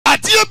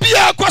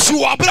bia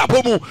kwasu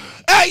abrabomu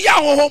ya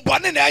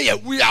hohombone na ye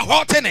we are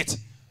hot in it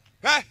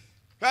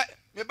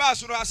me ba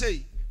suru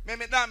asay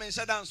me da me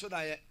nsa dan so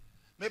da ye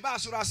me ba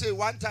suru asay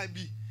one time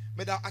bi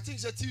me da I think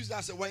say Tuesday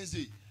as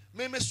Wednesday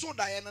me so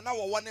da ye na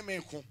wo wone me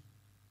ko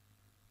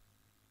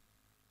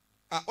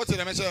o te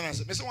na me say na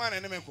me say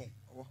wan na me ko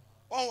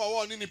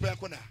wo ni nipa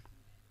ko na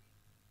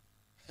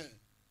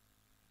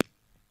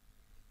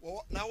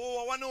na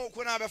wo wane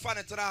ko na be fa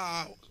ne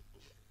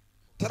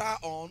tra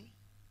on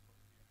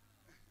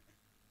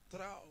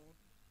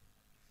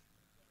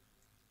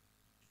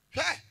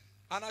hey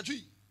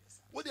anajui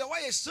wo de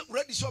why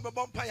ready so be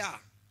bompire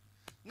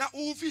na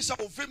wo fi sa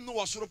ofem no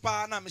wosoro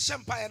pa na me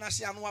hyempire na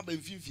se anu aba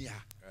mfimfia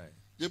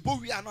ye bo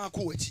wi anu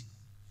akowati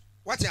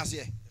what you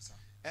say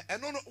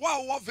no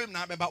wa fem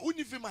na be ba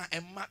uni fem a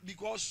emma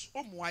because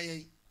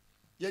omuaye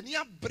ye ni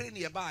abre ne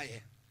ye ba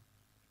ye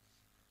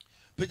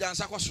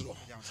pejansa kwasoro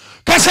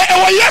kase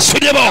ewo yesu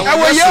de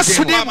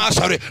mo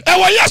sorry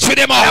ewo yesu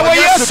de mo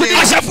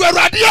asafu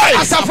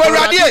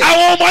awurade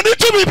awon moni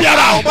to bi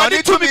biara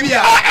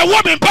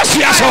ewo me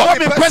mpasua so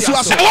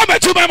ewo me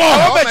tuma mo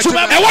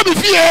ewo me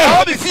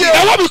fie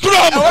ewo me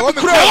krom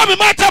ewo me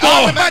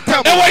matamo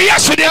ewo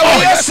yesu de mo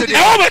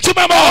ewo me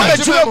tuma mo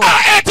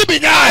eti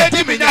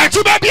binya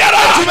tuma biara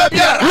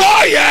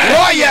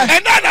roye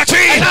enana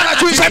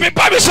twi se me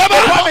pa me sema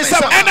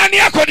enani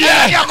akodie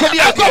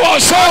akowo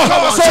so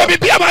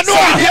Manua,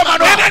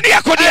 and an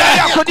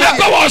Yakodia,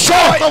 go so,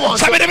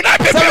 some of them not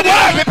people,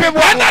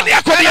 and an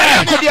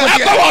Yakodia,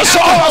 go so,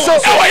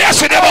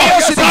 yesterday,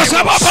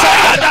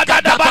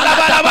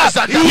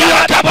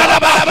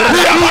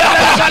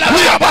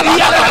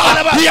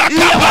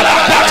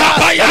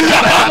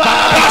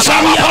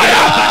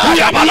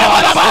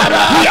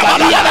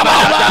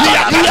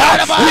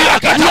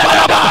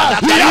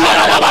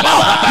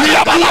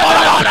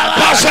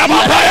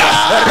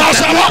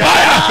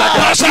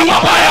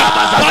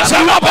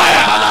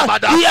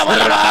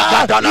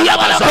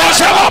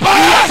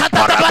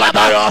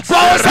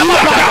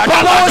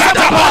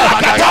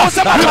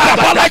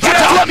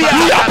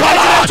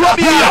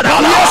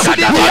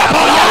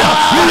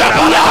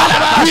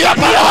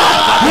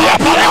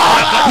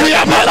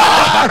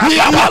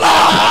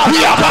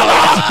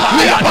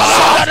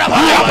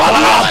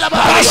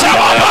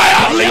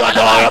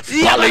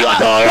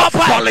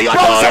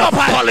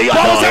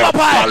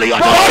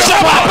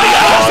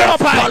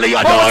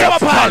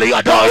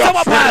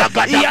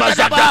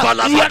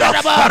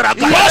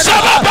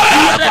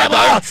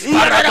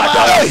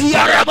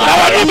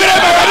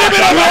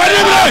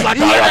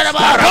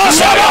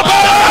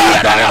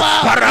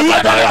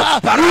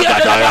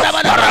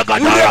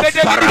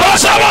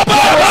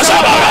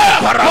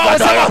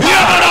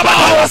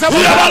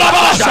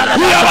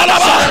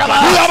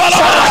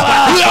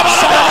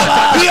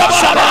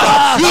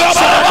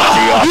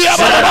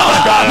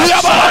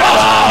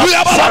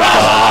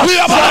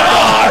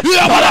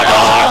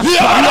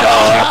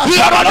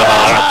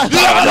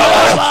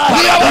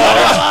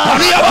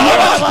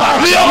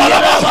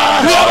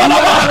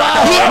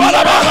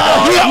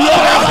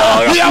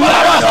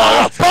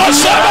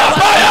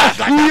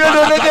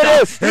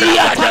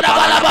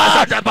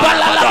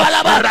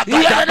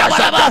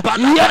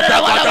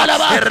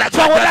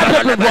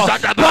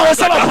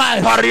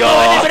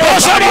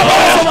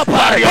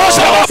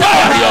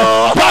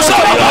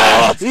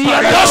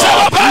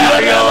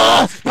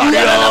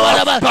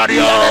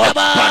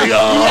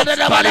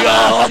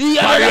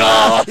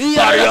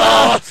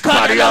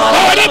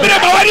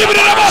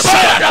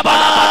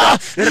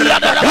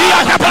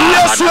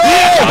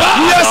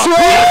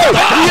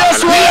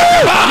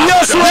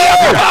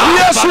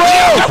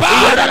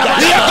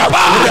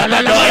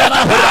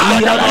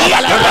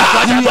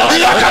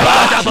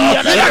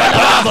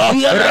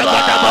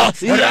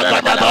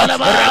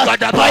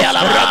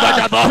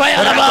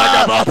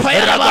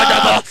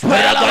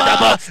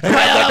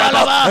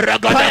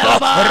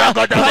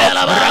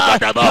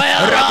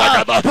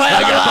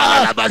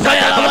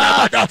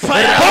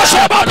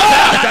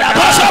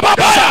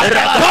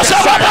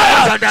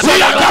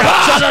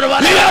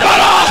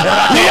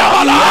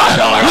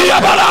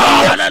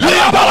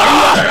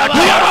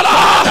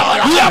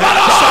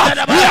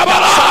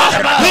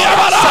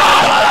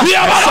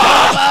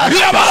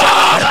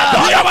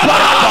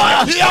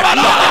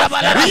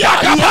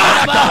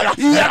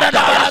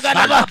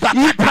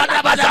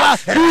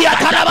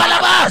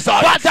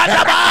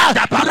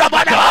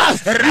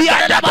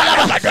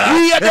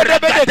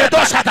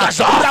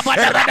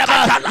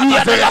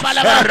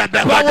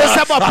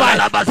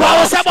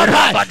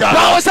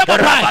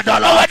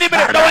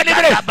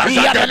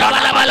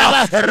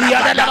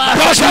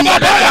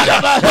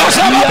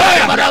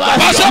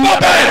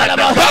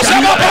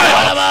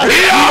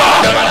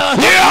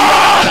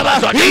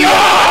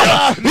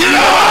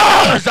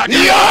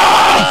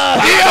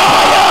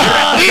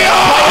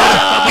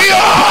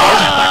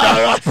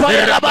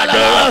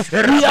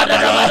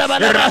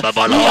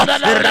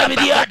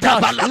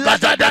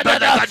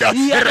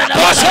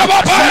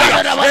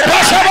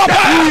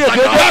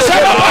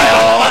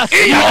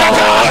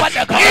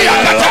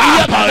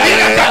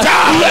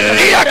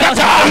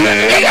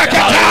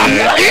 Iyakata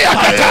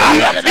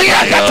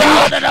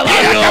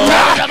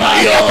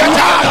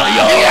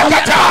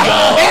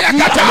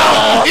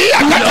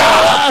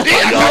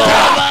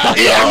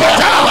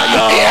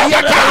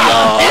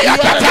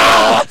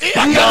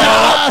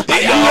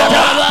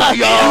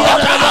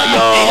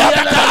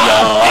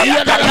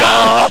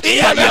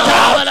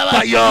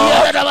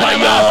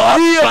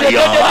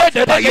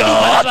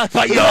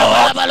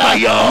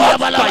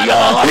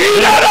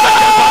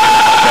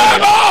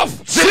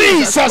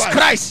Jesus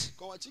Christ.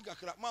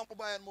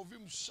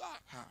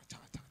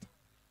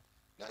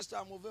 Next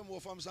time, move him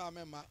from some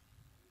member.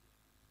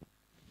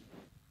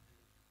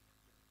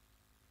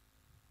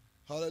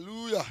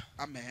 Hallelujah.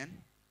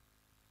 Amen.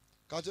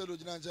 Can't you do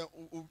that?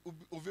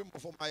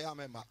 From my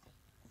member.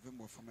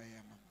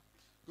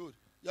 Good.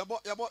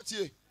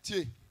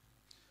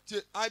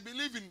 I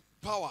believe in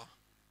power.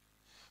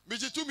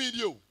 But you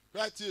media,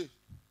 right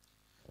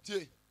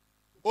here.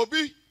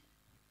 Obi,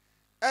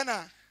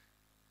 Anna,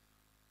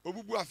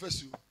 Obubu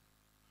afesu.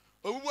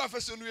 Obubu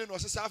afesu no no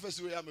se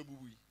afesu ya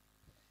mebubu.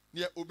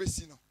 Ne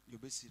obesino.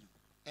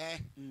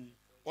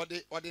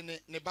 Ode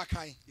ne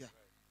bakan. Yeah.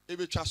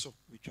 Ebetwa so.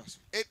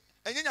 It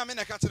enya me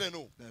na ka tere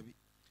no.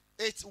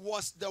 It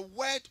was the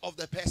word of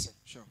the person.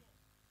 Sure.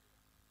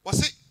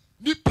 Was it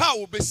nipa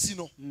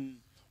obesino?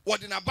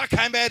 Ode na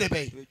bakan be de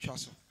be. Ebetwa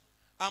so.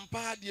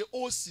 Ampa de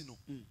osino.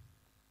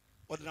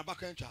 Ode na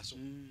bakan twa so.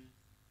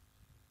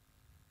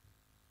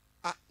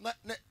 Ah,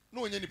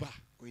 no onye nipa.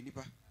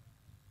 Nipa.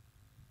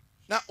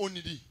 Na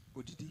onidi.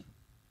 Odidi.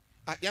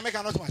 Ah, ya make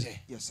not much.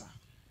 Yes sir.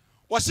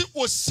 Was it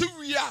was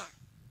Syria?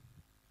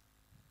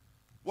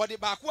 What the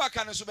baku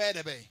aka so be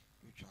de be.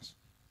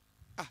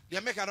 Ah,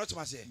 ya make not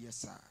much. Yes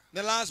sir.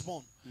 The last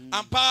born.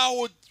 And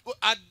power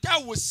ada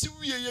was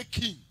Syria ye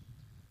king.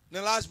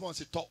 The last born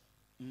se talk.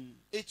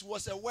 It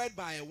was a word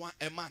by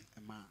a man.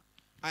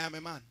 I am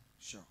a man.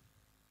 Sure.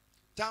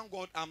 Thank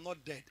God I'm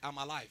not dead. I'm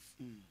alive.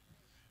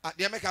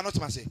 The American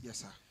not say. Yes,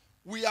 sir.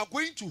 We are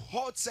going to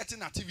hold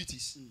certain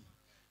activities.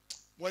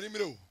 What do you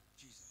mean?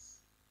 Jesus.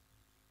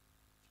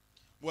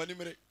 What do you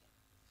mean?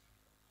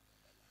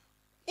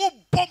 Oh,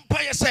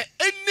 Bompire say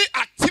any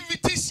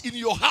activities in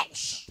your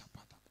house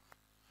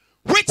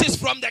which is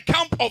from the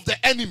camp of the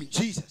enemy.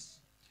 Jesus.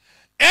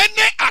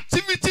 Any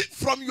activity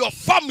from your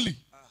family.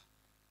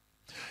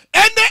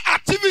 Any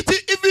activity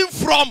even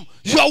from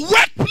your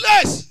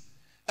workplace.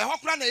 And how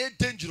can I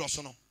dangerous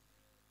or no?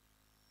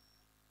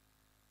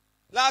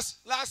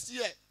 Last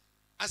year,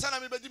 I said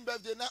I'm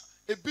birthday now.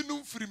 A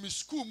binum free me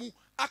school mu.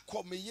 I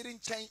call me year in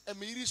chain and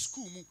me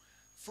school mu.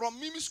 From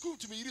me school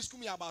to me school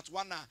me about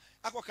 1 hour.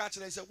 I go catch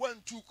and I said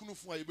 1, 2 kunu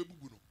for a baby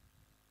buno.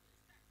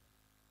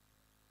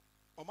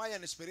 Or my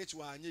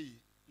spiritual and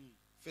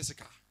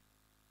physical.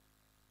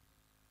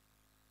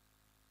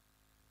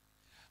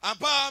 And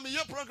pa me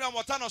your program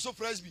what time also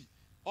presby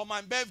on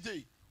my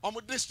birthday on my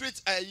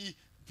district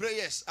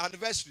prayers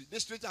anniversary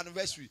district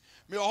anniversary.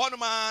 Me ohon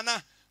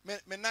mana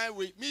me nine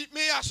way me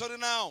asori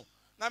now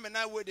na me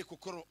nine way de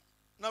kokoro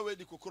na way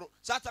de kokoro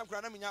satan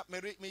kra na me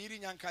yiri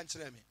nyanka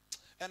nkyere me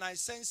and I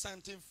sense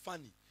something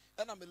funny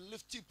and I'm a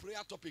lifty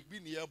prayer topic be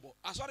near bo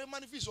asori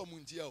manifest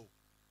omuntia o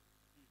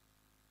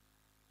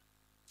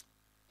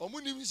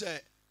omunim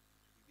say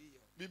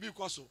bibi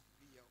kwaso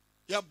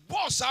ya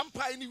boss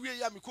ampa anywhere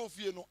ya me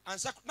Kofi no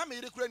ansa na me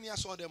yire kura ni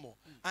aso dem o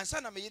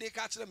ansa na me yire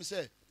ka kire me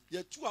say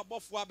ya tu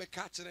abofo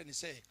abeka kire ni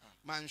say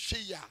man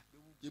hwe ya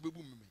ye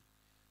bebu me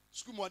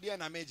school mo dey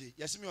na meje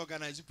yes me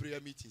organize prayer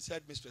meeting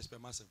said mistress per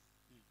massive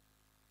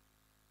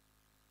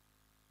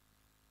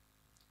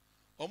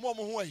omo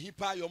ho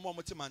ahipa yo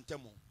omo te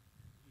mantemo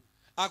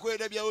akoye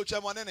da bia o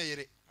twa mo ne ne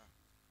yire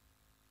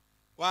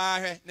wa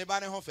hwe ne ba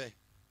ne ho fe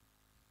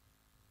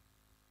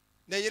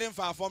ne yire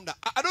mfa form da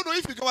I don't know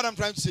if you get what I'm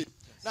trying to say.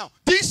 Now,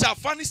 these are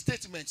funny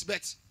statements,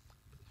 but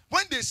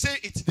when they say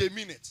it, they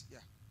mean it. Yeah.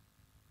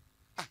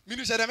 Ah,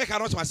 meaning say they make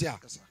cannot say.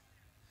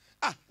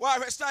 Ah, why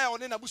rest I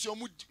on in abusi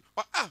omu?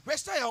 Ah,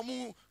 rest I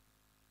omu.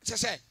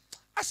 Say,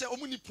 I say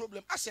omu ni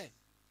problem. I say,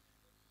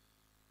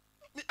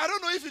 I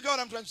don't know if you get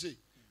what I'm trying to say.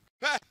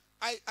 But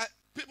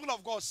people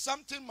of God,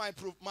 something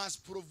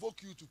must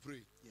provoke you to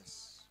pray.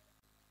 Yes.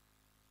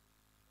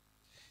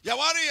 Ya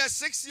wari ya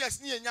 6 years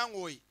ni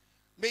enyangoyi.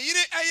 Me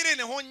yire ayire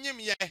ne ho nyem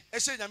ye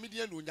ehye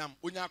nyamedie no nyam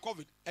onya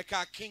covid e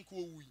ka kenko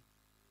owi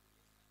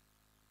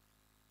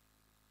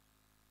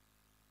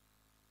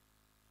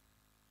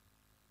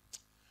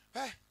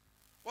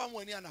wa mo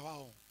ani ana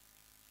ho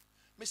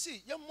me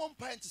see ye mom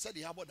pint said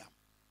the abodam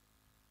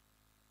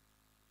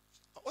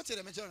what tell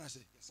me na say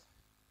yes sir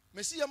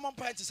me see ye mom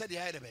pint said the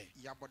hide be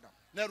yabodam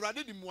na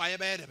urade di muaye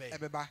be de be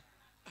ebeba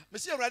me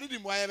see urade di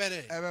muaye be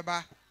de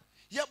ebeba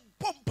ye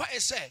bompa e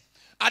say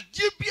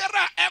adie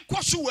biara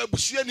ekoso wa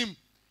abusuanim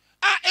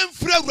a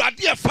emfra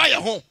urade e fire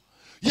ho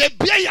ye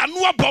bia ya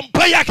no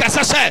abompa ya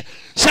kasa se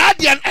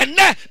sadia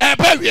enne e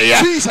ba wie ye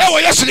e wo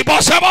yesu ni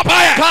boss ba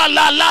pa ya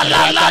la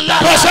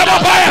boss ba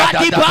pa ya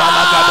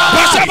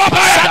boss ba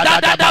pa ya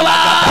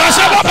boss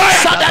ba pa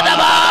ya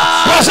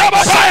boss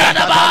ba pa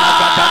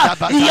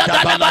ya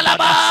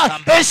Yadanabalaba,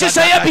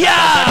 Esisayabia,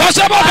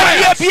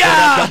 Osababia,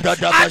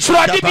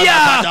 Atrodibia,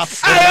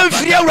 I am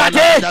free already.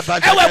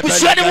 I will be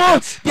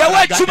Shanimu, there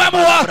were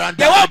Chumamua,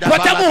 there were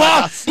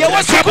Potamua, there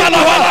was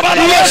Sabala,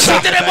 yes,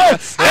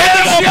 Are you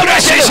ready for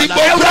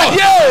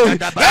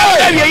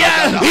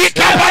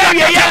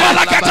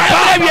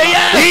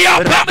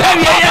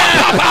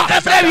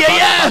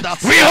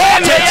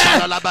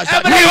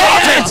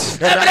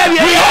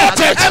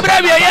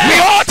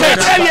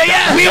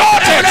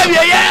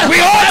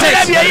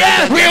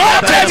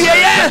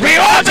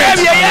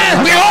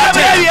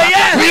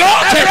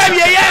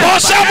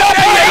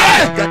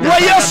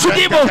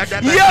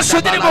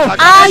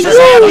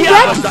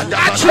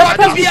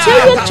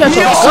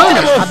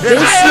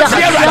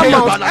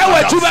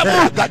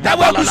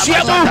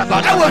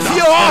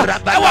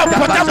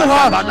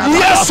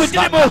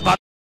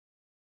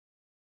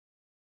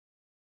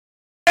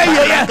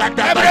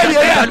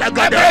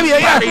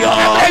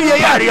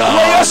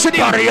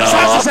Presbyterian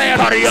Church of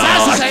Ghana,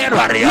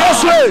 ABASUA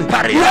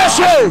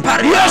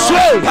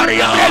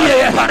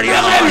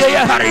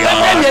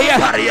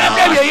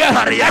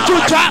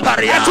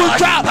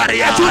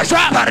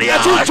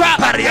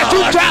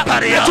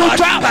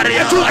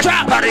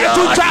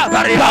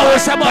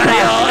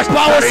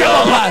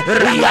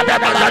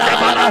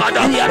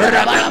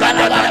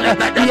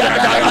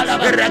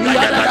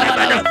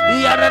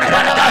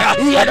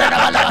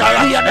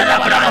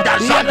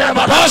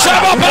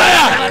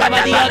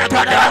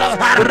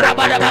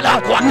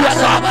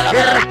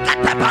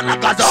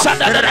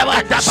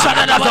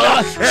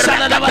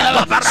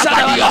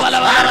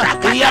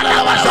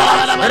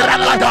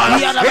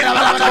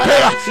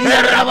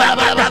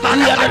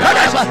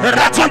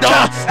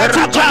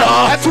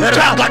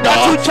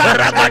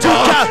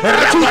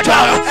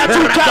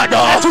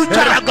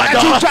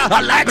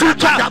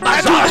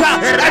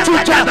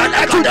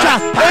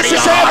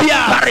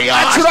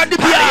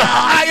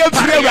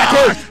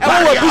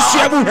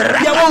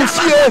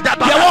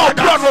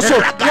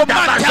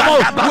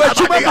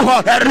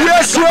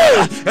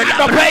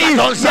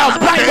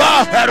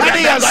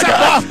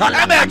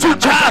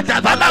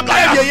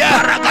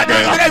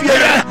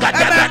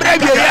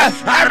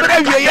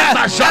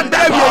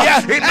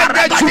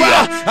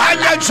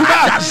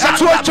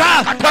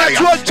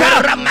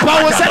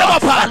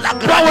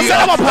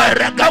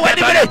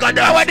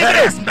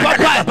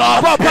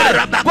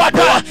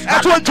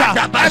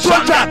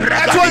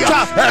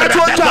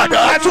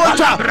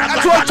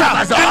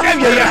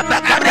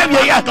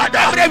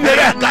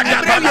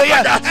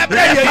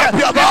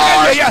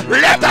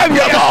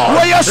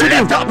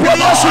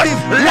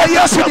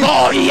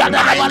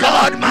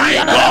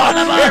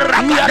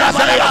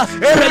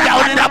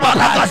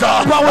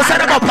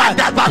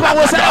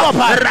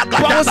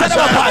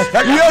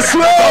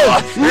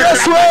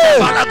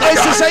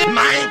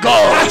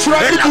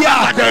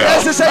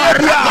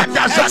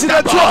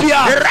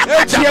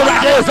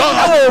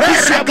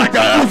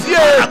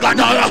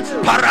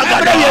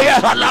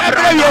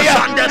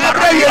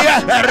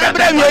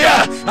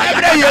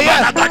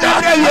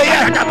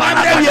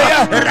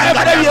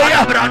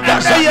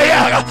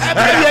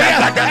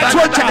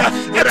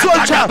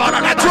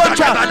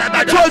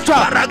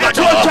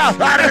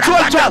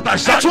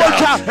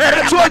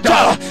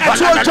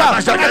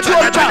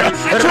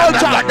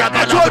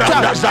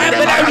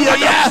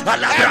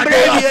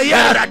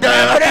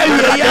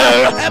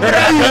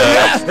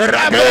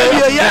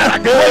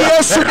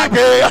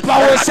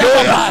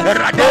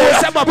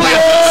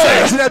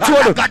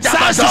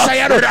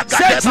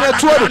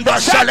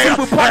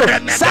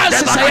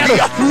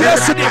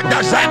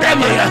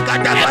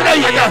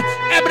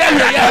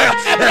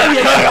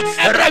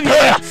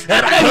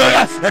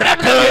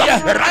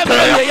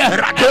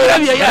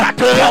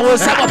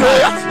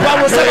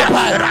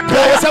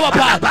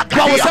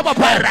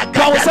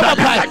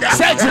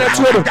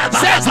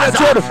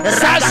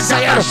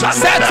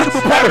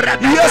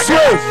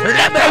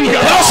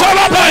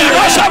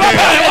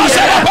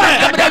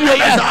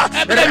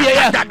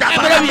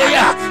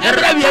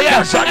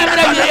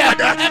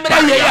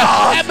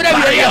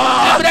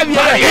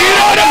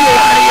Asiamah?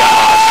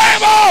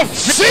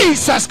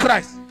 Jesus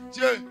Christ.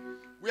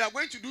 We are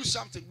going to do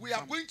something. We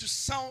are going to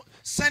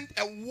send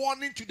a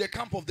warning to the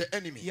camp of the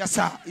enemy. Yes,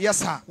 sir. Yes,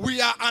 sir. We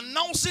are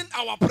announcing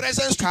our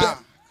presence to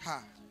them.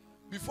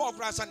 Before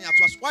Christ and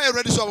Yatwas. Why are you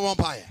ready to have a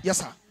vampire? Yes,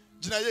 sir.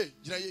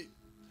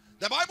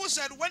 The Bible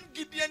said when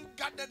Gideon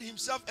gathered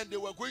himself and they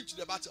were going to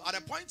the battle, at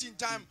a point in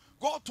time,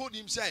 God told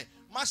him, say,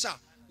 Masha,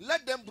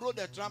 let them blow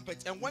the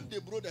trumpet. And when they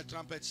blow the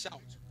trumpet,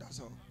 shout. That's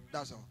all.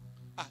 That's all.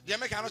 They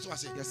make a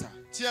say. Yes,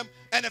 sir.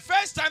 And the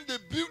first time they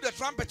blew the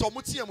trumpet,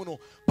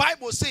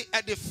 Bible say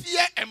at the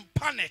fear and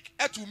panic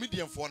at 2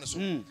 million for us.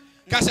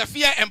 Because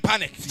fear and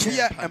panic.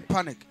 Fear and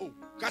panic.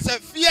 Because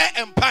fear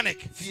and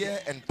panic. Fear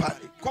and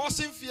panic.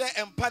 Causing fear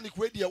and panic.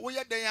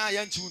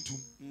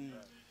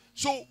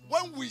 So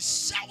when we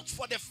shout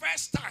for the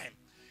first time,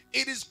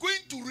 it is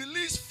going to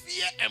release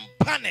fear and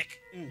panic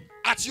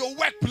at your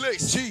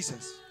workplace.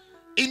 Jesus.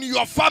 In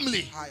your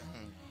family.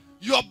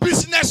 Your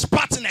business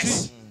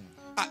partners.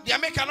 The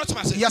American not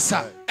myself. Yes,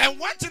 sir. And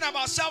one thing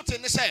about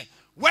shouting, they say,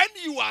 when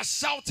you are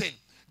shouting,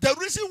 the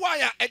reason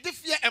why a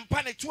fear and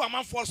panic to a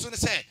man for so they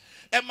say,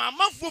 and my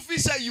man for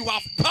say you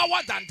have power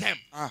than them.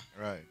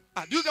 Right.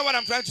 Do you get what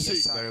I'm trying to say?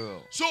 Yes, very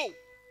well. So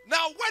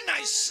now when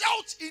I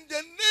shout in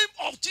the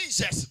name of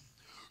Jesus,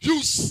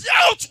 you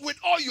shout with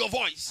all your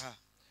voice.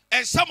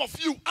 And some of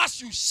you, as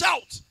you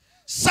shout,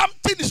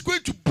 something is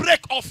going to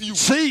break off you.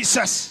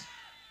 Jesus.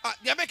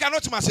 The American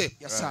not myself.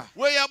 Yes, sir.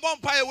 Where you born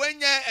by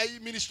when you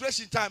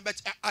administration time, but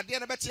at the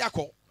end of it,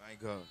 My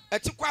God.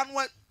 at the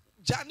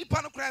Johnny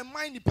Panocry,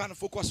 mind pan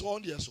focus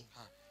on the so.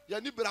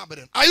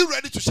 Are you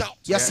ready to shout?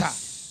 Yes,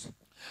 sir.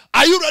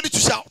 Are you ready to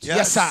shout?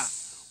 Yes,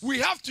 sir. We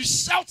have to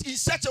shout in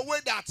such a way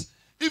that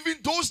even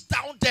those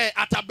down there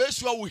at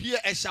ABASUA will hear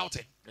us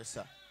shouting. Yes,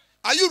 sir.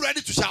 Are you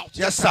ready to shout?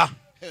 Yes, sir.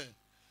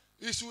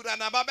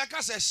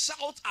 Ababeka says,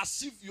 shout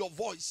as if your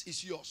voice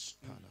is yours.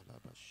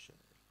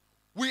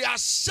 We are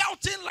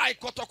shouting like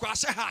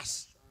Kotokwase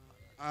has.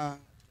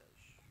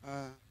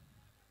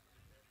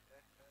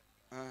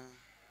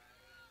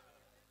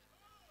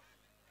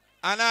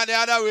 And now the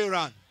other way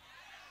around.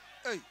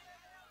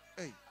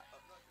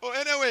 Oh,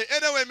 anyway,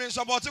 me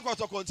support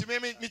Kotoko.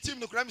 Me team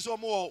no crime so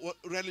more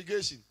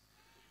relegation.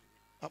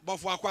 But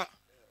for aqua.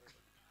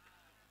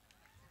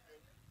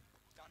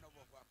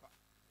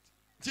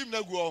 Team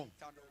no go.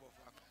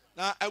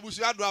 Now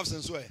ABASUA drafts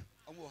and swear.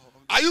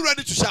 Are you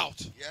ready to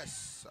shout?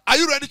 Yes. Are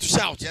you ready to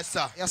shout? Yes,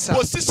 sir. Yes, sir.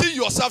 Position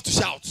yourself to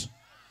shout.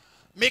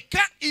 Make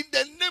in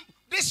the name.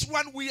 This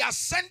one we are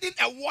sending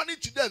a warning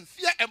to them.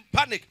 Fear and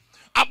panic.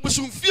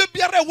 Abusum fear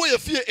biara way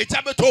fear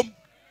etabetom.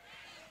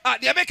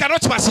 The American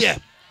not pass here.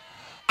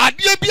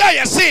 Adia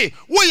bia say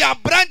we are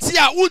branch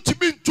here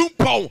ultimate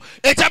tumpon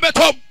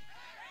etabetom.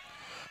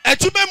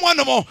 Etume one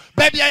more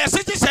baby I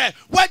say say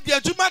what the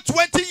Juma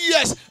 20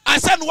 years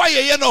and said why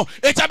you know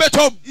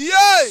etabetom.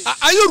 Yes.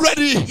 Are you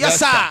ready? Yes,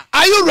 sir.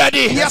 Are you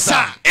ready? Yes,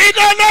 sir. In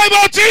the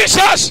name of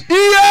Jesus.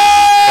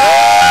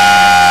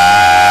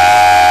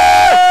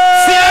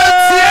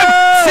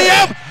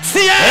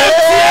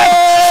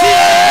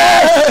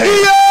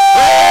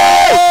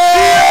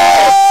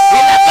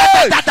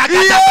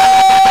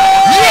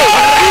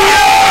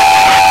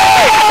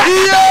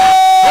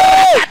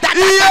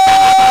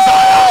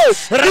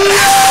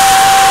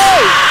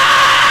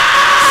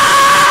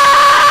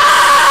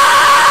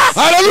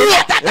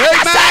 Hallelujah.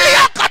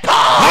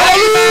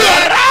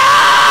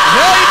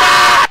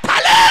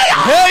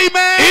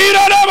 Amen. In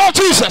the name of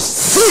Jesus.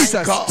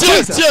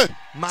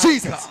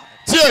 Jesus.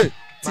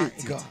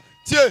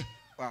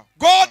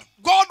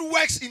 God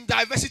works in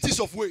diversities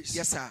of ways.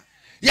 Yes, sir.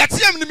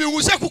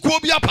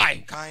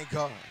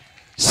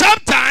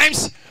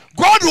 Sometimes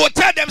God will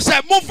tell them, say,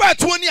 move for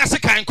 20 years.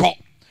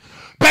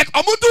 But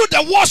Amudu,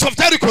 the walls of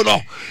Jericho, no,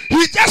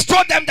 he just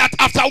told them that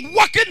after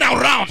walking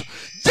around,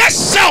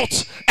 just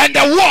shout and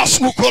the walls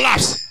will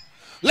collapse.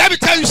 Let me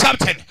tell you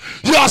something.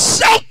 Your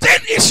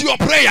shouting is your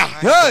prayer.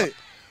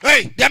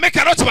 Hey, they make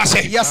a note of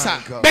say. Yes,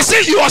 sir. They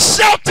say your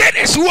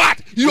shouting is what?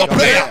 Your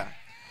prayer.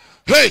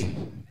 Hey,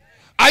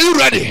 are you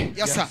ready?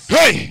 Yes, sir.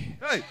 Hey,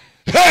 Hey.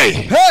 hey,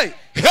 Hey.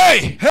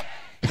 hey,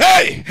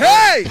 hey, Hey.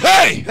 hey,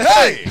 Hey.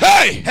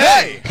 hey,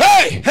 Hey.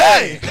 hey,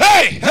 Hey.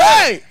 hey.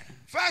 Hey.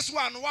 First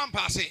one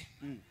passing.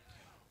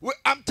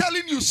 I'm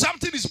telling you,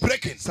 something is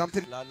breaking.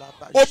 Something.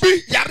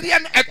 Obi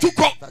yarian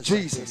etuko.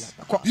 Jesus.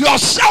 Your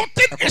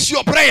shouting is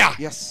your prayer.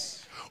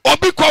 Yes.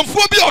 Obi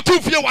konfobi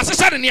otufie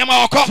wasesa ne niam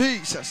akọ.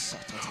 Jesus.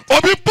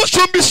 Obi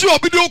bushum bi si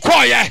obi do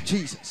call ye.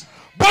 Jesus.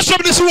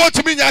 Bushum this want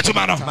to mean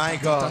no. My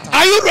God.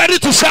 Are you ready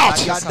to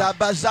shout? Yes,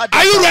 sir.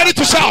 Are you ready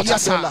to shout?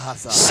 Yes, sir.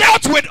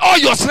 Shout with all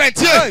your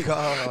strength. Yeah.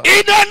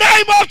 In the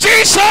name of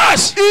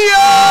Jesus.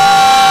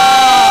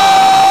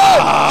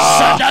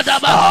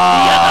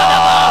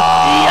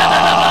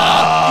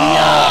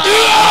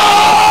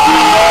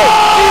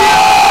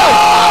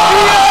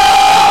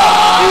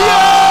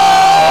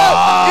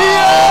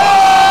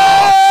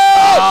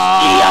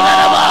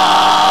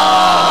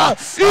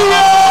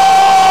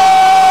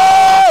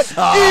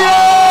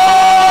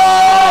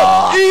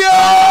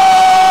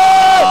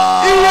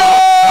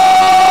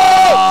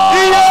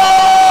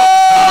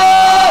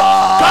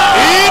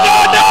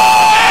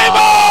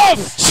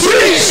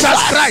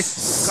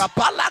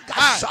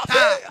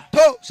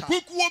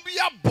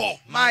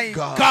 My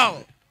God.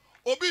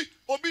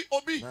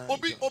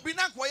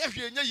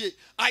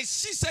 I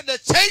see said the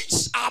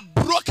chains are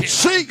broken.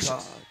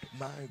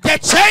 The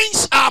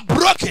chains are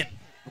broken.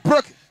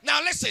 Broken.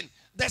 Now listen,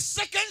 the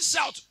second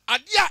shout,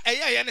 Adia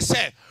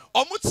say,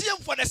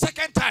 for the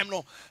second time,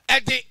 no,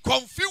 at the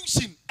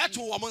confusion at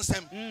woman's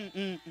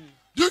Do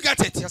you get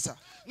it? Yes, sir.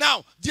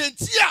 Now, the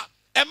entire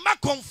and my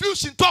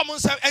confusion,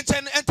 Thomas and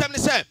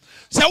say,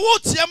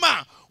 what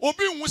Yama,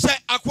 Obi will say,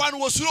 Aquan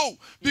was slow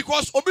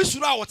because Obi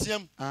Sura was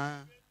him.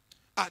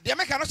 The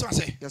American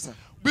say, Yes, sir.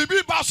 Bibi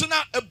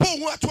Basuna, a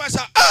bone twice.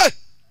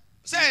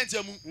 Say,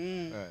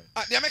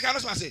 the American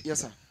say,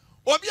 Yes, sir.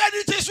 Obi, I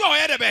didn't say, I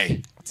had a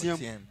bay.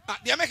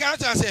 The American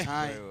say,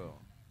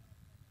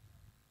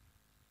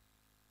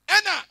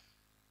 Anna,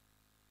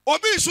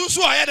 Obi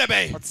Susu, I had a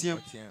bay.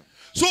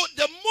 So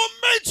the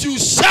moment you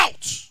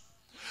shout,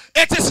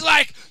 it is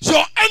like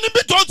your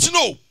enemy don't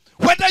know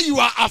whether you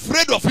are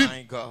afraid of him,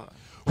 My God.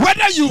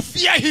 whether you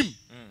fear him,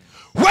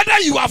 whether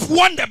you have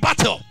won the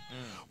battle.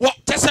 What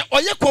they say,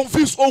 are you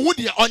confused or who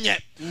they are?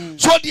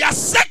 So their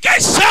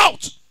second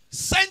shout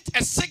sent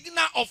a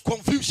signal of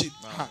confusion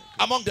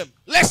among them.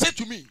 Listen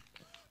to me.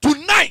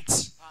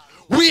 Tonight,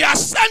 we are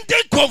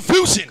sending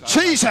confusion,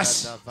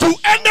 Jesus, to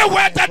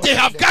anywhere that they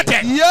have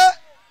gathered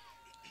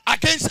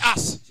against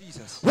us.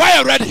 Jesus. Why are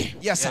you ready?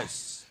 Yes, sir.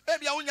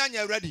 Maybe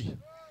I ready.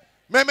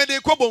 Maybe they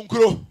ko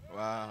bonkro.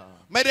 Wow.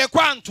 Maybe they ko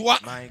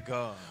antua. My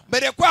God.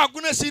 Maybe they ko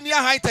aguna senior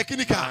high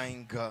technical.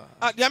 My God.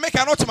 They make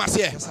an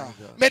automacy.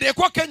 Maybe they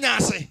ko Kenya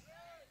se.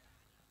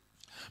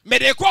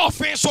 Maybe they ko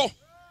offenso.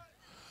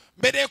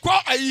 Maybe they ko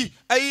ai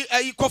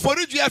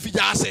kofori dua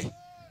fijase.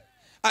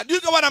 Do you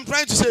know what I'm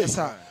trying to say? Yes,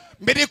 sir.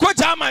 Maybe they ko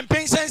German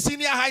pension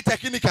senior high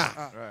technical.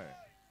 Right.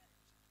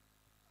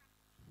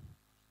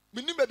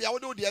 Mini baby I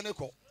would do the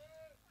aneko.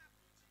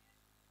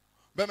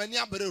 But many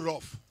are very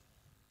rough.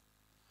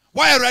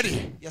 Why are you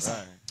ready? Yes, sir.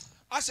 Right.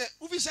 I said,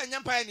 Uvi said,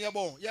 Yampire near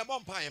bone,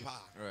 Yabon Pie.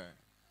 Right.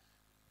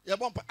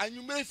 Yabon, and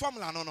you made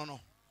formula. No.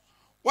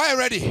 Why are you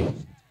ready?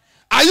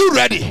 Are you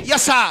ready?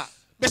 Yes, sir.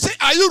 They say,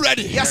 are you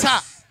ready? Yes,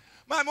 sir.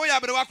 My moya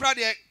bewa crowd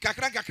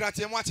kakra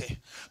mwate.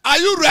 Are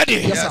you ready?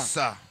 Yes,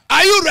 sir.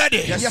 Are you ready?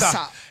 Yes,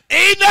 sir.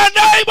 In the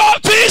name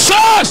of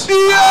Jesus.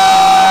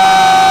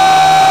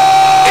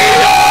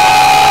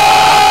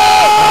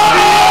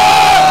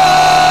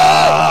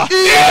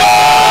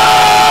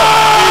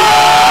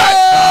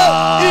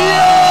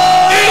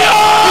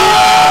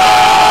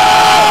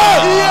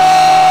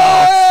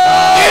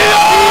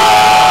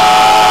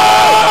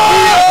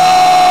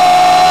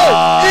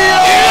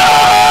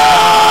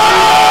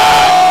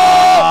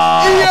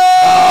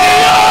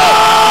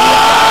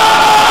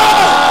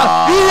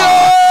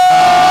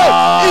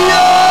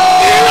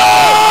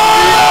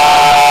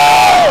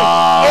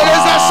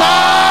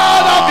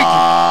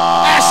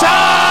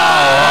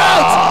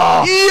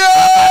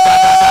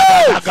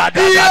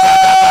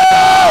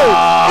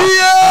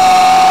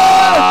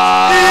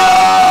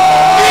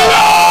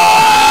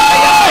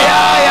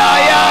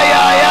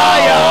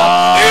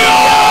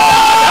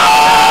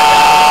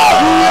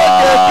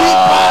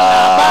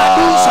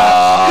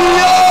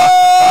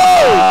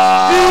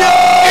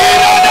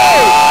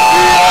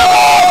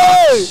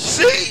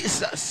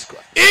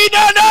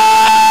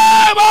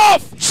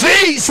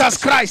 Jesus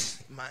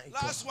Christ.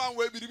 Last one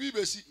will be the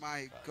BBC.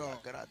 My God.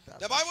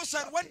 The Bible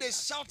said when they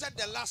shouted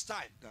the last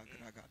time,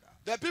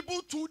 the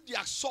people took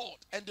their sword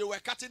and they were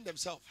cutting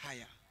themselves.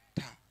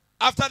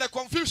 After the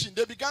confusion,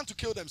 they began to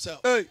kill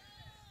themselves. Hey.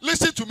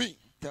 Listen to me.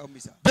 Tell me,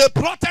 sir. They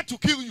plotted to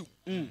kill you.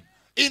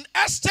 In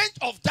exchange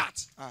of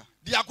that,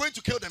 they are going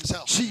to kill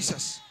themselves.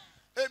 Jesus.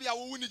 They are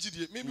going to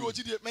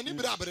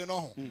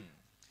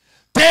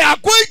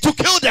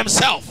kill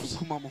themselves.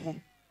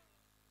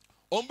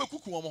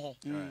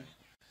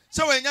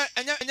 So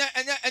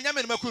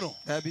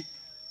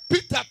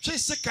Peter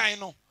chase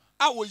kaino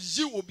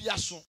will be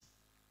aso.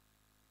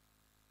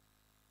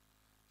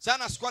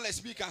 Sana scholars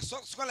speaker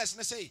scholars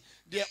say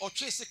they are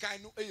chase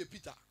kaino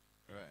Peter.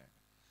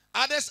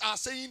 Others are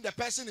saying the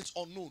person is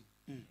unknown.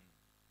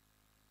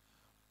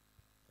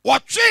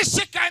 What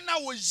chase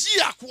kaina was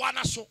ye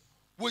akwana so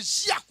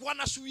was ye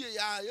akwana so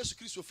ya Yesu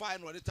Christo fire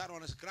no the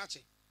on a scratch.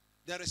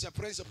 There is a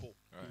principle.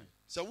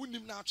 So we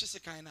need now chase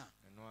kaina.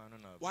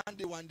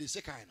 One day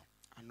say kaino.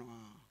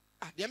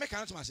 They make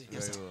an say.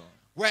 Yes,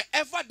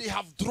 wherever they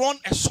have drawn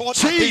a sword,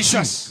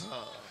 Jesus,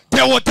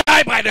 they will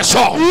die by the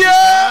sword.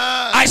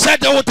 Yeah. I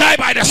said they will die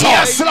by the sword.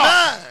 Yes,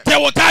 they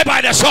will die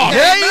by the sword.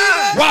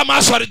 Why am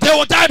I sorry? They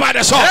will die by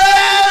the sword.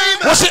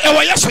 What's it?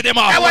 Yesterday,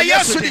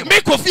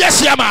 make Kofi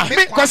Asiamah.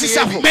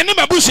 Many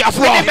Mabusia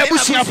for.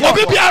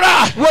 Obi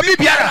Biara.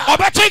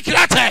 Obete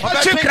Krate.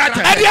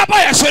 Edi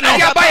Abayaso.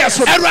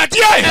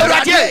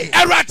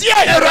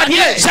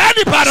 Eradie.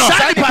 Sadi Pano.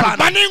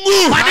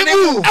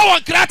 Maningu.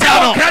 Ewan Krate.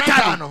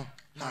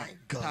 My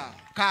God.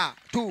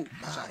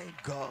 My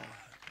God.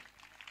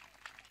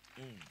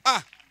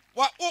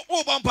 What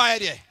vampire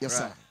there? Yes,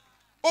 sir.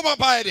 What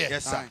vampire there?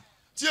 Yes, sir.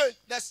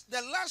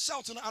 The last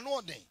shout in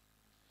another day.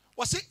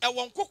 Was it a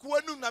one cook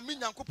when you na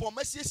minya kupo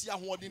message ya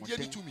ho den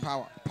to me.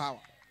 Power.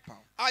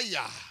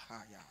 Aya.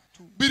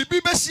 Biribi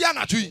besia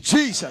na tui.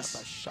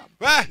 Jesus.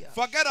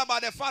 Forget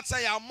about the fact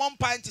say your mom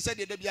pint said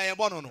the bia ye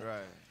born no.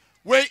 Right.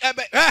 We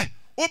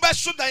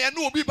Obeso da ye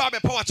no obi ba be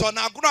power to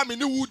na agura me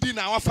ni wudi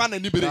na wafa na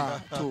ni bere.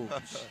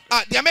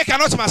 The make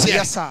not ma say.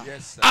 Yes, sir.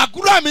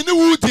 Agura me ni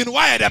wudi no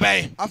why the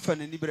be. Afa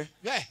na ni bere.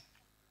 Yeah.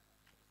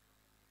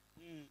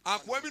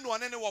 Akwa bi no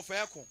ne wo fa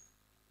eko.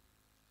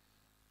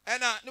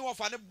 Ena ne wo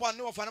fa ne bon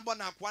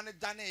na akwa ne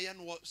da ne ye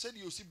no said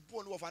you see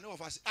bon wo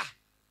fa say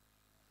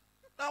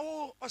na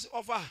wo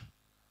ofa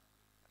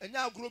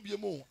enya aguro bi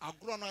mu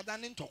aguro na da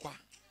ne ntokwa.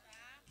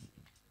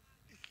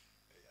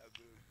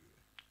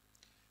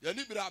 Ya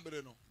ni bere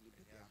abere no.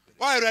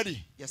 Why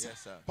ready? Yes,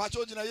 sir.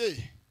 Pacho jina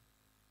ye.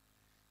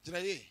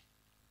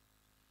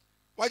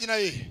 Why jina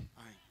ye?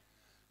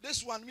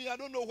 This one, me, I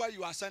don't know why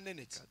you are sending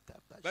it.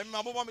 But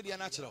my mama me the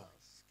natural.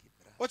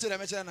 What did I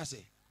mention? I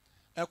say,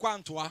 a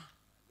quantua.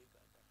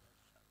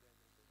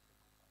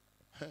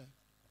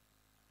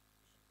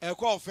 A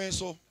call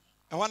fenso.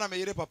 I want to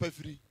make a papa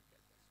free.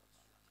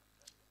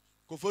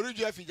 Go for you,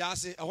 Jeff.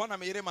 I want to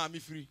make a mammy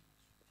free.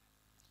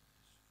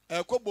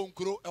 A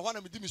cobonkro. I want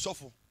to make me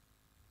suffer.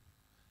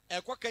 A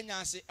quack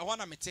Kenya say, I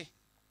want to meet.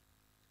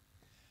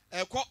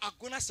 A quack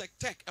Aguna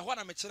Sectec. I want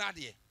to meet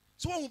Radie.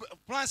 So,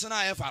 plans and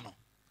I have no.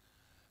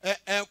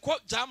 A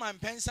quote German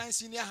Pensan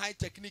Senior High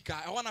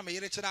Technica. I want to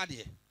make it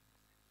Radie.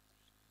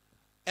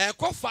 A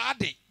quote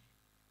Fadi.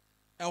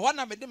 I want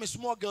to make them a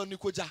small girl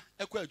Nikoja.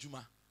 A quote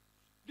Juma.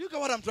 Do you get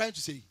what I'm trying to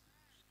say?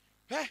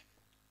 Eh?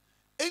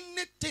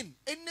 Anything,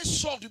 any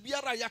sort to be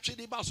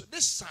actually about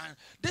this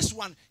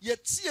one,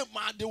 yet see a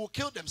man, they will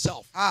kill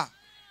themselves. Eh?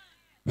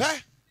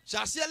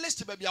 Shall see a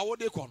list baby, I would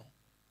they call.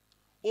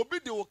 Obi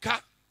de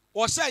Oka,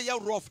 or say you're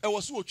rough, I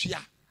was so chia.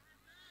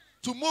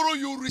 Tomorrow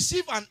you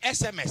receive an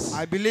SMS.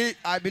 I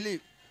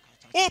believe.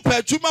 Oh,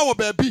 Juma or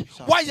baby,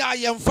 why I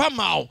am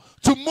famous?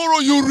 Tomorrow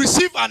you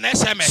receive an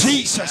SMS.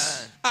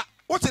 Jesus.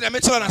 What did I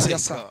mention? I say,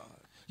 yes, sir.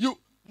 You,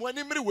 when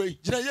in the way,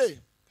 Jiraye,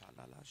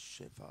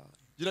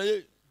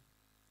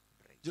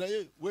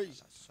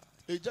 wait.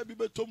 A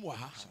Jabiba Tomwa.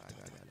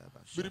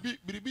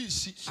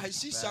 I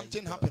see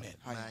something happening.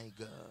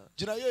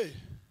 Jiraye,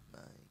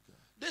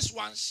 this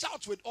one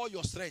shout with all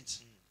your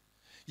strength.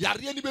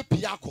 Yariani be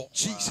piako.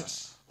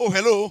 Jesus. Oh,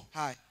 hello.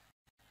 Hi.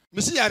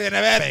 Missy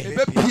Yariani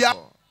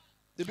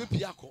be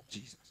piako.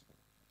 Jesus.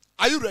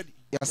 Are you ready?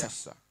 Yes,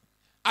 sir.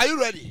 Are you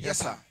ready? Yes,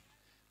 sir.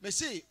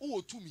 Missy,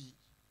 oh, to me.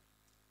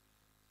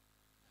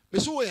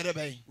 Missy, oh,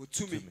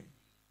 to me.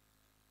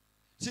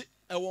 See,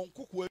 I won't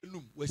cook well.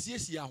 Was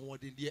yes, I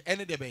want in the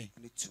end of the bay.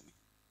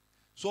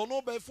 So,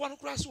 no, by one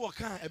crash or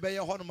can a bay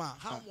honma.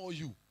 How more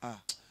you?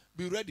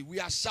 Be ready. We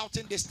are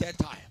shouting this third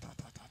time,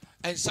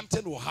 and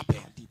something will happen.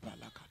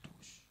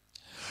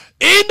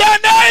 In the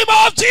name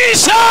of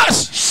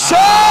Jesus.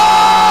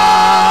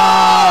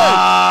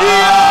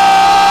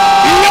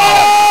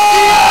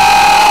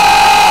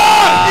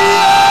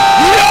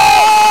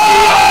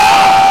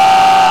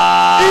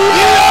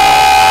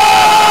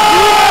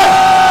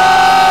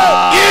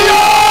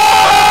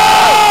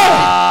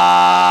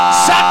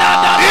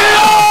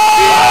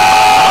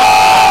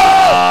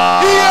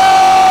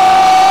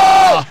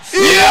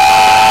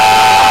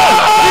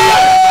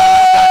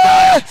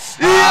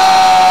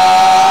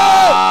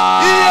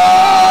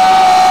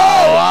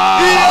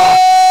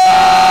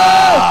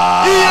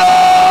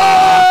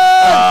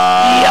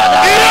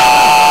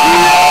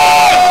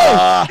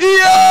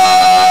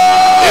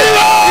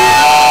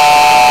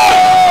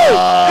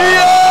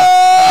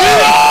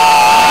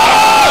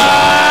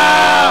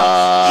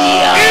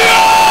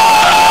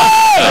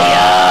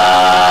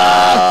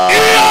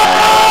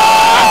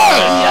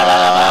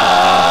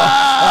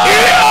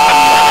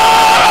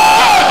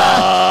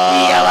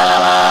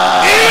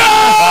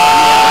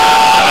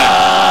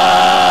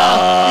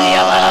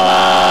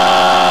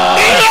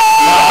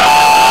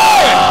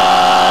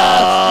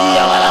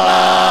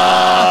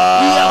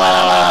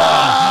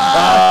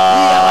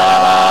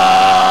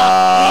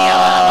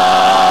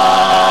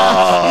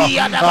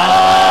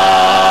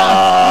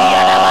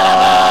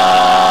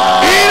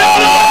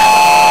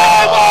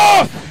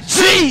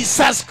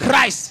 Jesus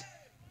Christ.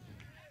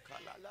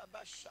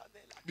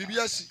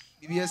 BBS.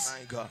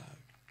 My God.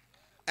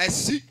 I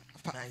see.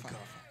 My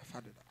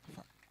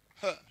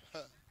God.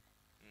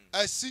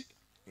 I see.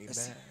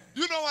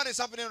 You know what is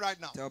happening right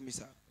now? Tell me,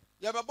 sir.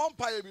 You have a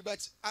vampire,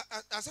 but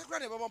as I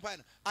cried,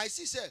 I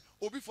see, sir,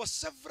 will be for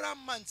several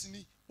months in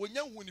the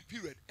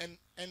period, and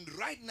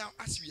right now,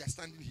 as we are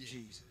standing here,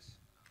 Jesus.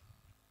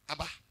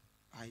 Abba.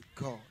 My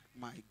God.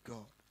 My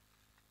God.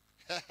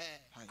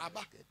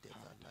 Abba.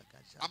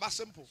 Abba,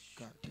 simple.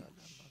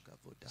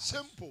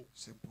 Simple.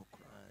 Simple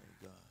cry.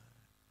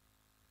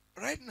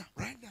 Right now.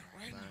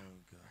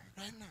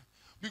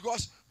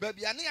 Because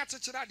baby, I need to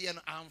tell you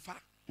I'm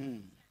far.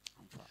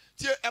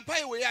 Tie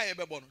empire way I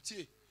be born.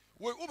 Tie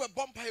we over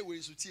vampire way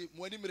so tie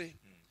mo animre.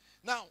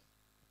 Now,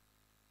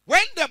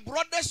 when the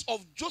brothers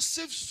of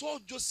Joseph saw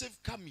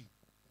Joseph coming,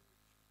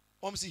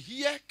 say,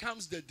 here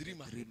comes the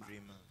dreamer.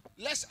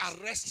 Let's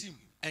arrest him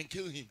and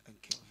kill him.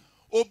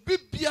 Obi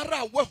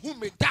biara wa hu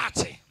me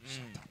date.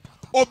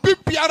 Obi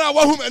biara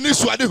wa hu me ni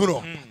suade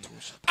huro.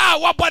 Ah,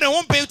 wa bone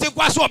ho pe te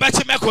kwa so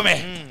obechi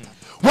mekome.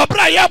 Wo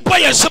bra ye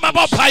boye sema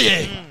bo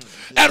paye.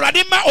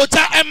 Erade ma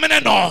ota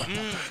emene no.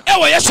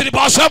 Ewo yesu ni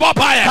bo so bo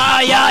paye.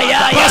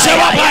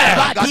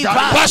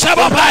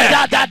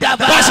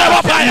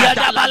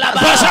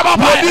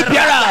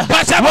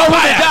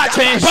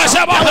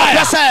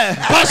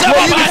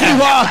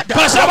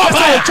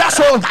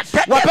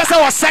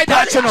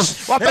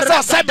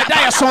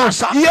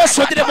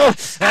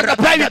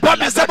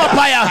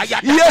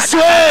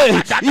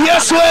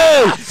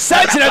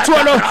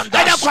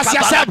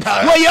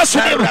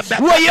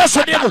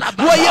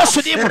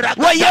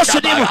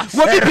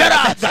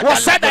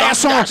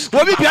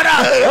 Wobi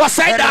biara was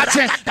said that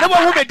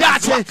never will be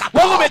that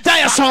will be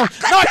die so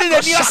not in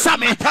the near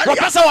summit or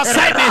person was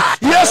said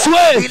yes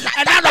way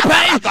and now the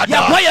pay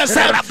your boy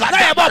yɛnsa na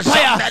yɛbɔ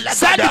mpaeɛ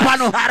saa nipa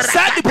no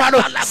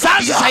saa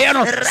nhyehyɛeɛ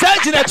no saa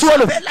gyinatuo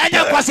no ɛnyɛ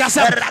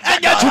nkwaseasɛm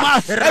ɛnyɛ adwuma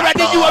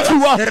Awurade nyi wɔ firi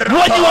hɔ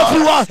wɔnyi wɔ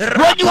firi hɔ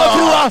wɔnyi wɔ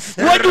firi hɔ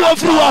wɔnyi wɔ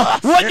firi hɔ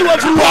wɔnyi wɔ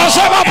firi hɔ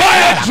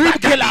dream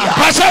killer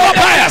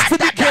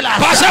destiny killer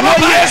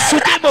Yesu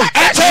dimo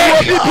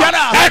obi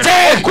biara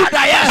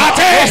okudaeɛ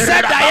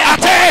ɔsɛdaeɛ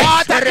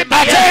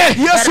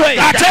Yesu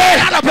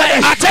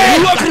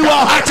yiwɔ firi hɔ yiwɔ firi hɔ yiwɔ firi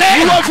hɔ yiwɔ firi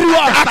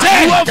hɔ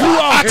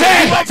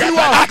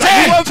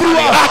yiwɔ firi hɔ yiwɔ firi hɔ yiwɔ firi hɔ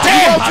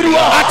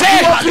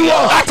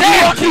yiwɔ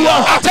firi hɔ yiwɔ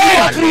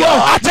firi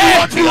hɔ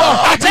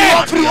yiwɔ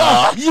firi hɔ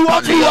yiwɔ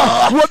firi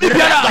hɔ obi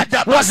biara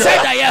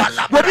wɔsɛdaeɛ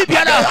obi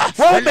biara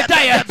wɔn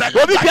medaeɛ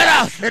obi biara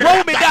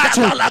wɔn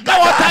medaakye na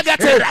wɔn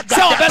targete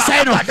sɛ ɔbɛsɛe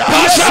no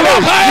Yesu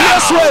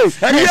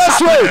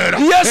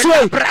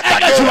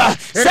ɛnyɛ juma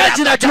sɛ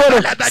gyinatuo no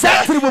sɛ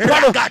tirimupɔ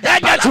no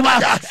ɛnyɛ juma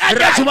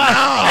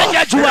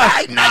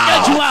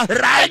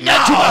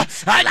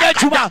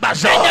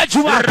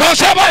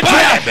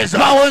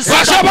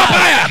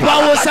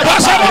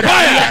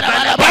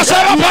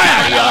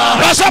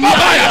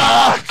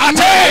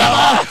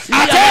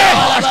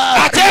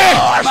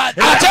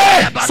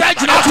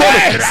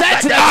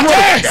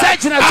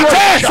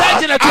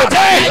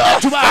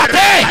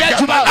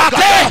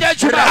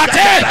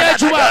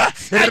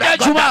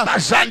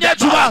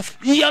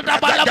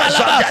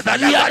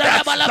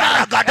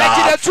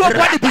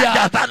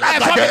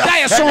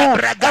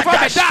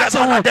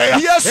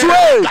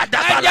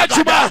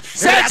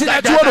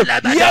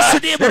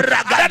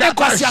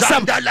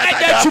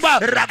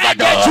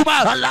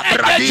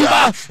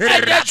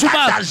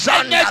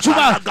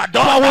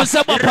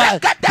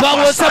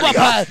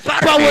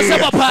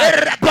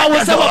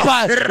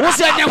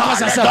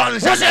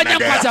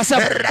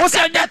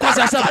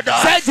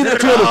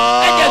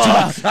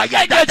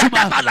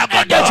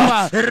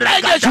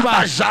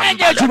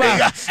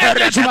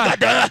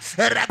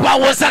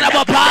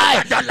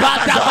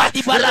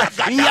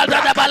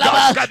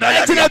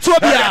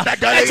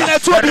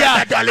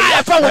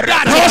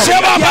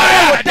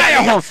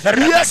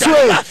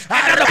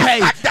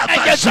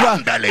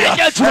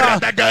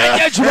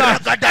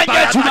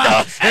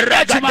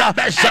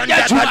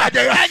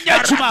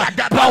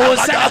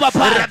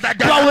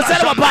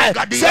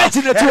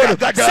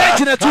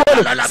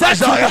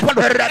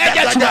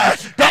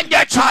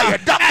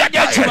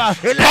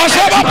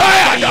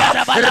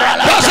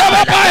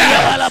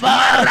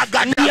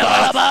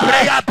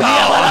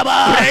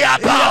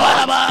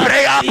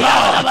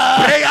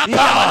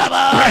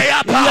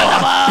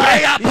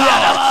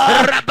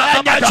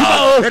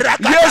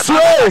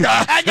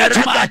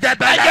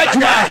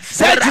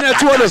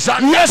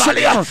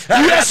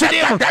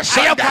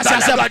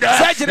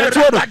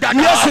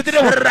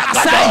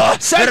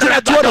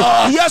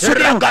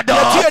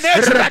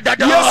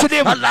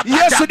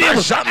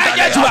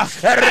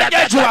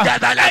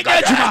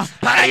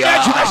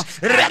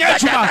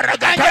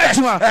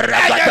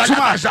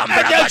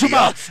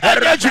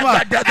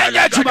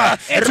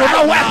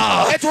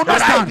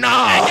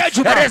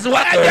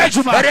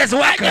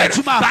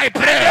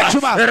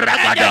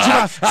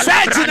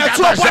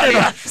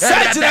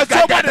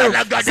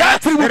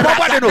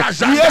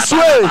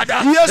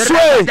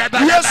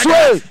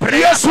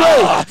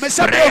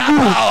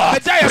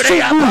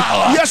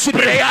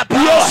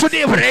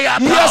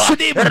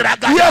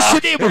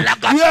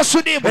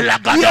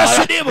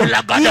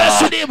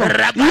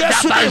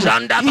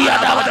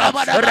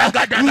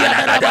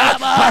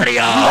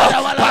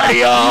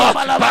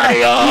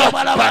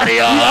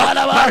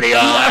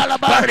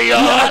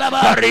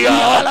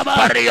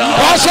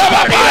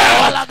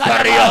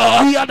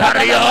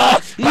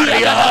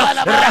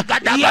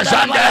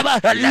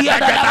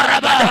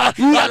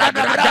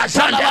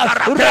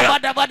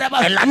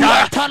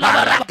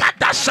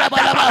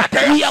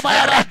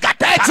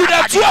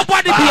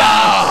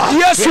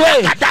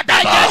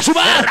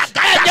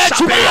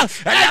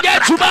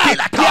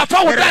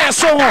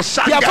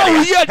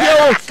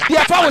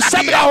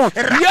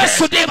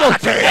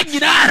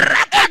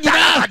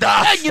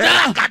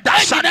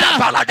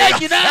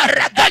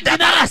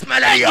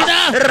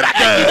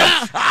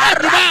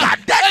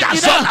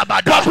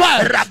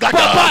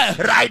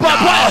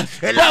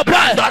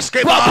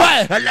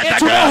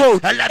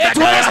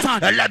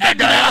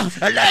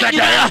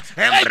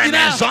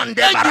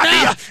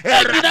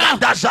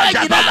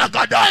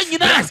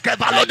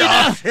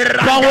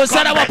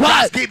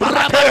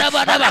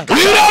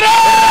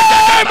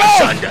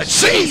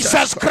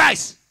Jesus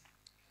Christ.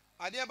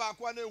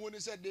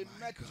 They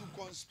met to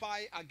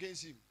conspire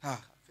against him.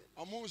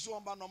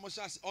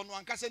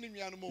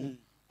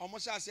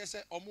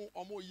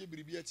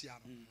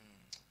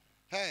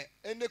 Hey,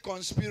 any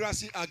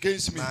conspiracy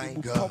against me, my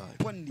God.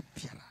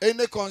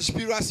 Any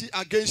conspiracy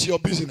against your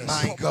business,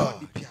 my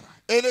God.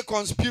 Any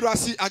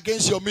conspiracy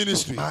against your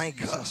ministry, my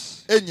God.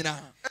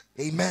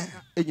 Amen.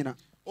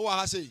 Oh,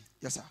 I say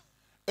yes, sir.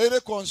 Any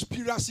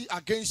conspiracy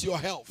against your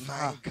health,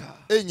 my God.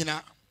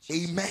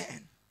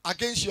 Amen.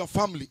 Against your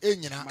family,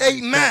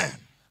 amen.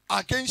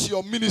 Against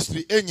your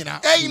ministry, amen.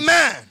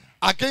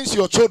 Against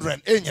your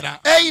children, amen.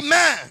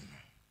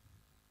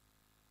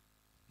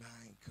 My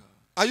God.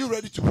 Are you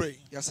ready to pray?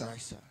 Yes, sir.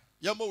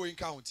 Yamo we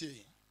count here.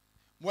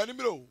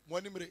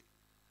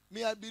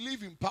 Me, I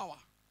believe in power.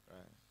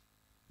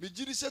 Me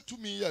jiri say to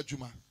me ya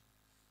juma.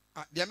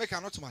 The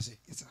American not to say.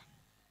 Yes, sir.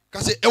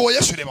 Kasi ewo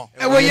yesterday.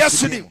 Ewo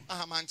yesterday.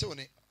 Mante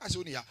one. Asi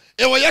one ya.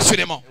 Ewo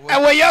yesterday.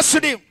 Ewo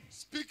yesterday.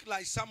 Speak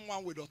like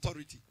someone with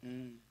authority.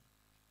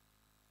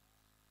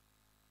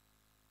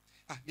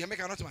 The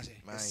American not to say.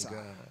 Yes,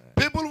 sir.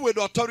 People with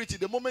authority,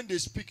 the moment they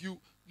speak, you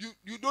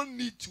don't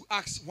need to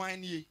ask why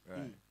ye.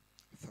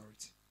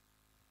 Authority.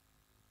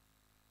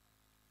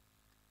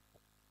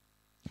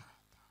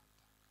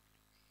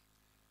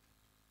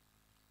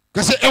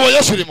 Kasi ewo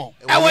yesterday.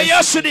 Ewo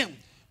yesterday.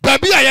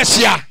 Baby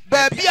ayesia.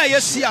 Baby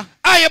ayesia.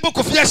 Aye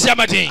boku fi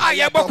Asiamah din.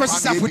 Aye boku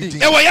sisafudi.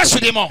 Ewo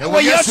yesterday mo. Ewo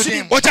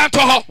yesterday. Ojanto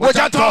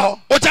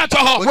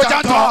ho.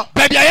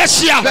 Baby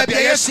ayesia. Baby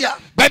ayesia.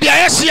 Baby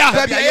ayesia.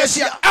 Baby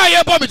ayesia.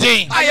 Aye bomi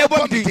din. Aye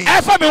bomi din.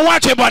 Efa mi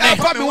watch bone.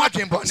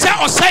 Se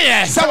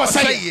oseye. Se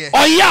oseye.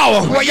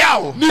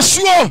 Oyawo.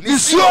 Nisuo.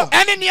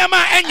 Eni niama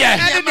enye.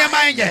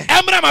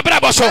 Emra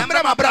mabrabo so.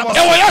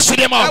 Ewo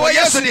yesterday mo. Ewo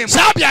yesterday.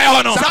 Sabia ye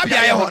ho no.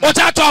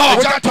 Ojanto ho.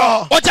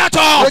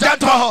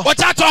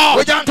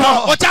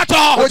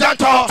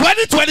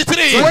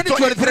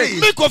 2023.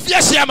 Me Kofi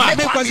Asiamah.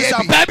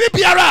 Baby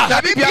biara.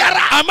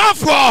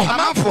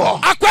 Amanfo.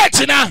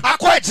 Akwetina.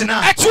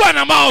 Etua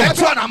na ma.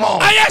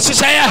 Aye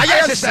siseye.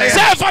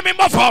 Say for me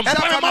mofom.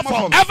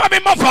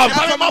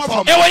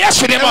 Ewo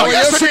yesterday mo.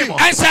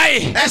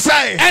 Ensai.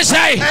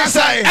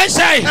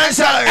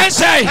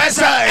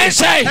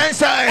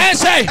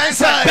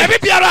 Baby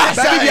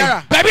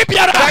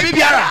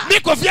biara. Me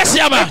Kofi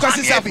Asiamah.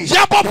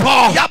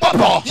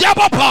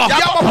 Yabopo.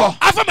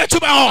 Afa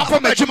metuma ho.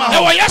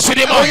 Ewo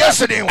yesterday mo.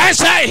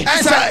 Ensai.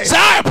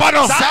 Sai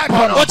pono.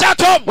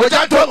 Ojatom.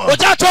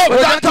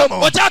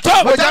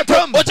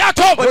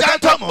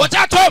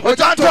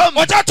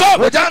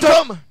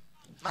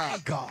 My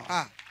God.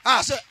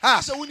 Ase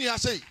uni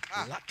ase.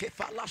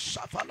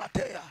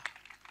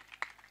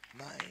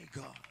 My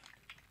God.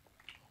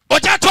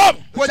 Ojatom.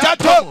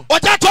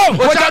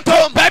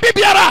 Baby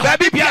biara.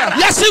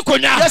 Yesi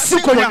konya.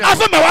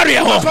 Afa mawari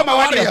ho.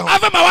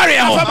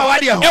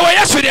 Ewo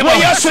yesterday mo.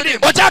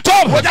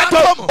 Ojatom.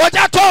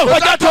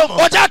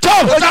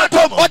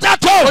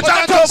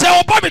 Se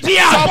obomi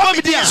dia.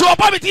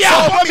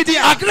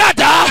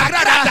 Agrada.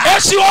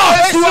 Esiwo.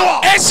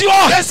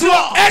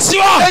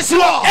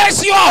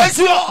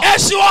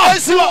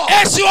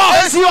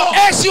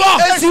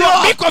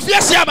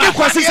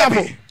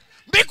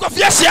 Me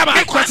Kofi Asiamah.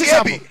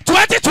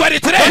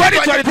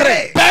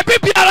 2023. Baby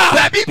biara.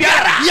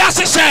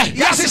 Yasise.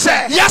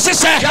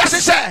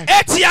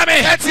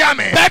 Etiame.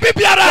 Baby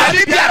biara.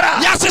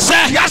 Yasise.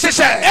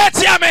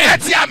 Etiame.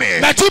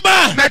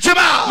 Metuma.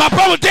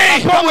 Mapomode.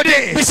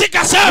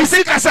 Bisikasam.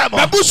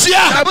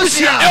 Babusia.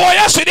 Ewo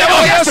yesterday.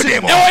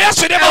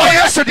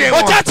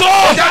 Ojato.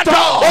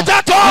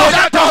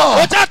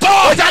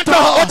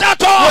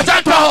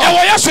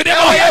 Ewo yesterday.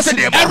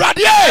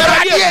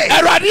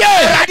 Erradie.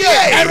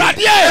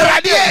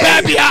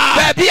 Babia.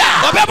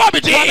 Obebo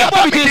bidi.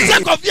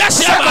 Kofi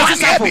Asiamah.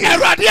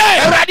 Erradie.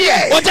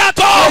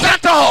 Ojato.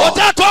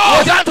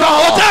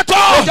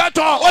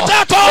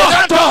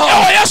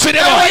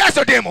 Ewo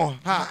yesterday mo.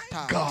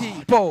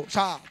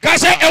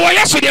 Kase ewo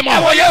yesterday mo.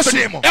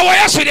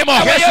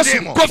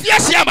 Kofi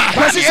Asiamah.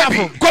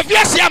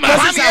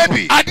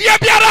 Adie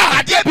biara.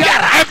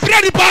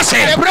 Empredi passe.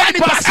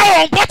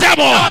 Ewo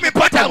mpotamo.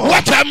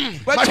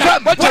 Watchem.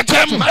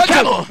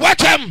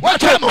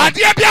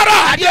 Adie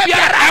biara.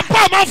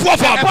 Empa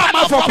manfofo.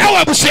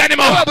 Ewo busiani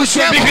mo.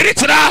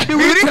 Bihiritra.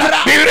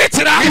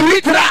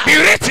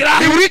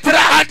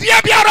 Adie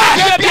biara.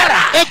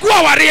 Egu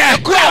aware. Ewo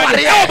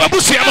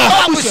babusiamo.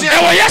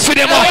 Ewo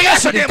yesterday mo.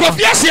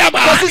 Kofi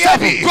Asiamah.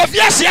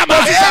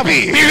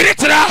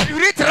 Bihiritra.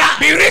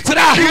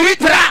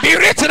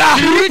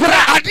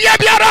 Adie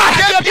biara.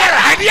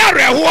 Adie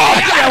reho.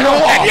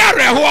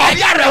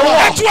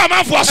 Etu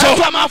amanfo so.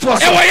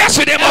 Ewo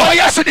yesterday mo.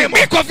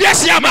 Me Kofi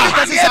Asiamah.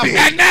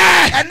 Ene.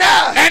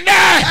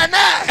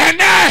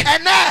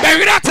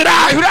 Bewiratra.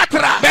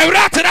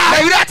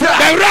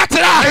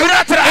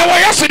 Ewo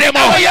yesterday mo.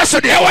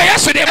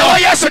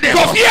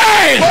 Kofi.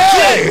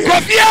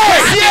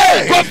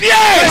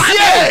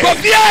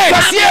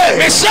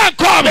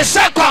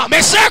 Mesankom.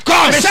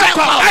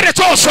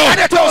 Adetoso.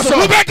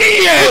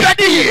 Ubediye.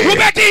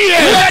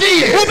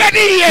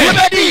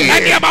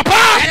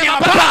 Eniamapa.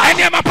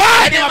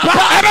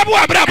 Ebebu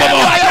abrabo.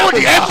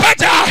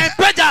 Empeta.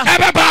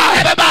 Ebeba.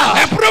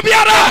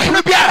 Emprobiara.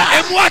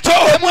 Emuato.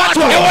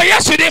 Ewo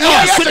yesterday mo.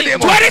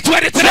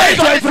 2023.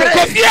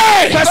 Kofi.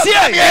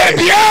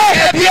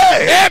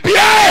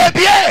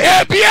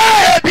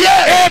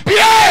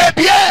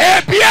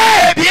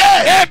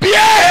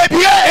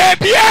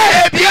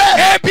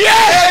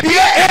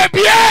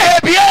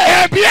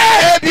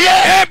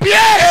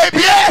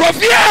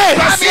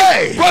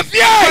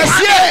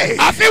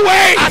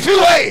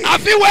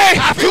 Afiwe.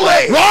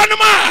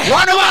 Ronuma.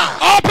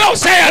 Opel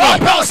say no.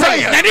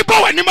 Nani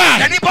bo anima.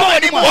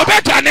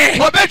 Obetane.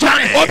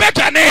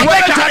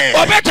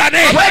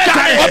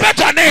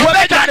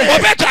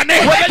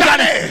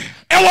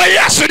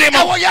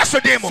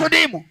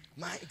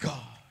 My God.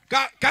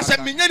 Kase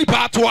minyani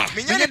patwa.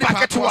 Minyani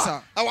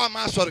paketwa. Awa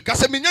ma sorry.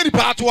 Kase minyani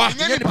patwa.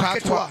 Minyani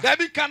paketwa.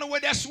 Debi kan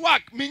with the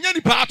swag.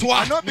 Minyani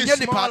patwa.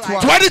 Minyani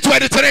paketwa.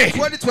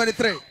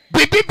 2023.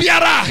 Bibi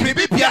biara.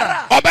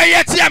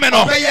 Obeye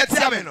tiameno.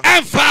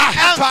 Emfa.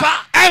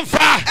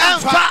 Emfa.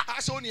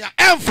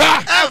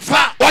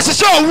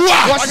 Wasise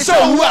owua.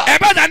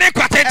 Ebe da ne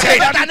kwatente.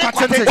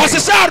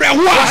 Wasise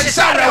arehua.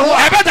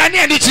 Ebe da ne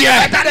anichie.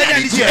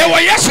 Ewo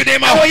Yesu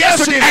dem.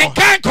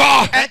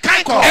 Enkanko.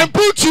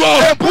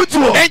 Emputuo.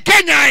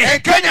 Kenya.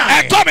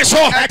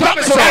 Etomiso.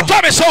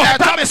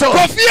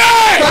 Kofi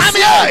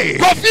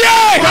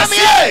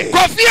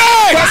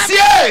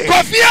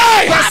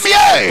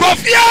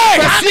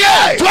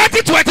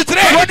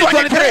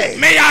 2023.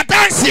 May I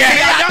dance here?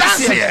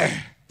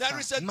 There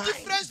is a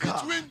difference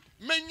between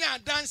menya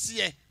dance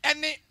here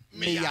and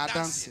may I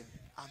dance here.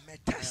 I'm a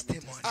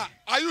testimony.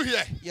 Are you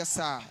here? Yes,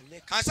 sir.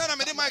 I said,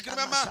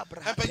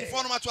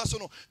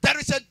 there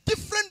is a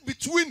difference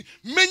between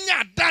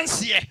menya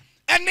dance here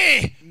and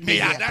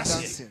may I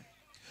dance here.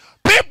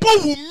 People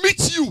will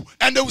meet you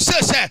and they will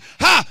say,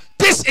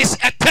 this is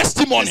a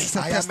testimony.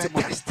 I am a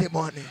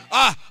testimony.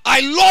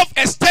 I love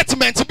a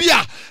statement.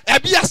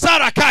 Ebia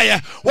Sarah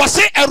Kaya was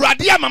say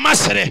Eradia Mama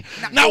Sere.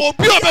 Now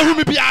obi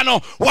obehumi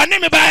piano. Wane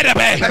me ba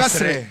erebe.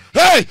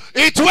 Hey,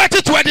 in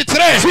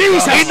 2023,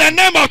 in the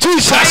name of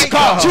Jesus,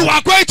 you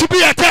are going to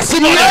be a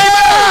testimony.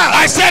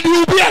 I said you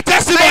will be a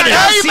testimony.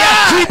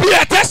 You will be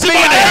a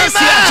testimony.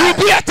 You will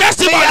be a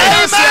testimony.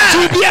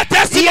 You will be a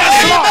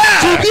testimony.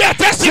 You will be a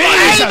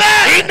testimony.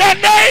 In the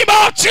name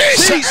of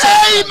Jesus.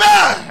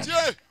 Amen.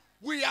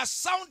 We are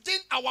sounding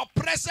our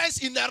presence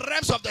in the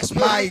realms of the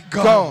spirit. My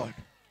God.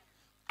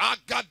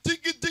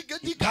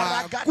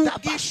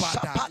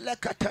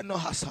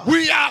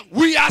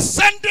 We are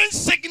sending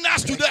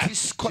signals to them.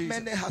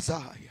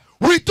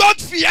 We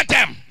don't fear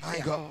them. My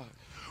God.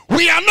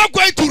 We are not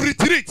going to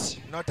retreat.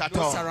 Not at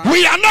all.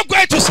 We are not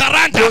going to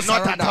surrender.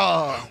 Not at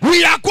all.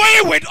 We are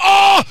going with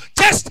all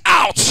chest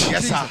out.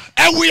 Yes, sir.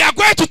 And we are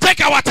going to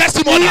take our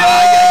testimony.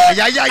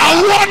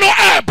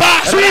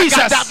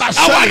 Jesus.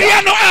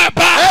 Amen.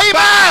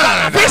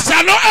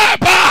 Visa no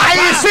eba. I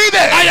receive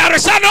it.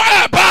 Ayarisa no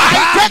eba.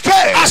 I take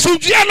it.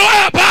 Asunjia no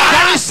eba.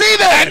 I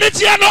receive it.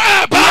 Enitia no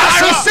eba.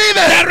 I receive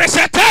it. There is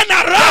a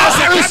turnaround.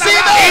 I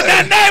receive it. In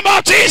the name of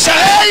Jesus.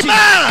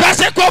 Amen.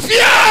 Kase Kofi.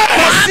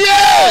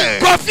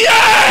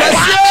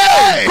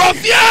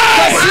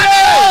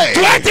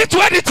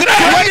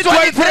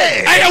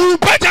 2023. I will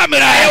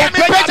Benjamin.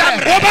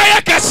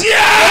 Obaya Kasia.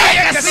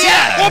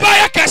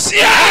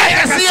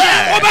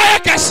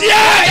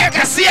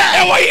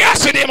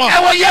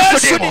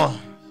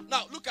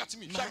 Now look at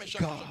me.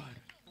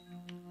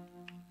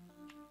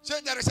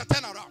 Say there is a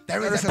turnaround.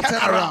 There is a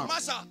turnaround.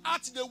 Master,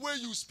 at the way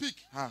you speak.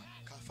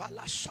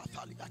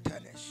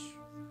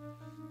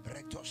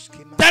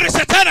 There is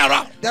a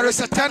turnaround. There is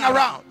a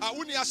turnaround.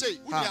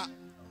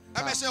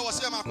 There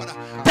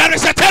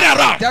is a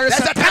turnaround. There is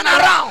a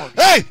turnaround.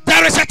 Hey,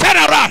 there is a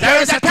turnaround.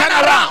 There is a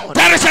turnaround.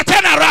 There is a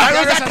turnaround.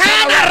 There is a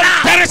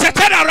turnaround. There is a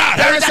turnaround.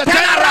 There is a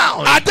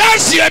turnaround.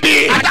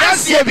 Adansiyebi.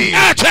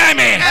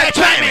 Atwemi.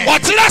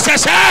 What's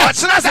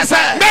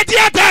that?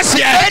 Media dance.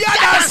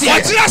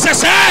 What's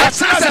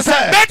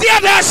that? Media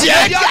dance.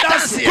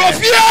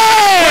 Kofi.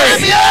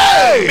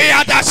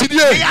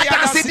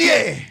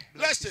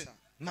 Listen.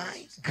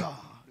 My God.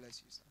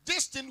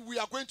 This thing we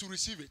are going to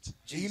receive it.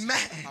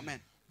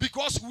 Amen.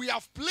 Because we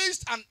have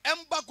placed an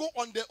embargo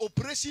on the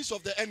operations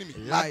of the enemy.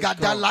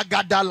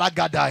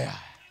 Lagadaya.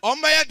 I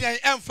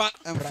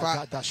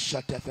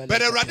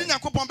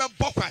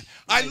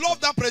love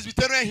that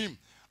Presbyterian hymn.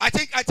 I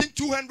think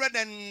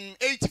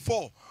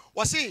 284.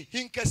 Was he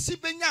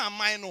hinkasibenya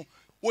amaino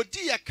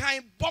odi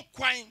yakan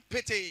bokwan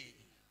pete.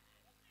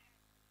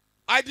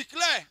 I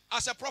declare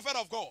as a prophet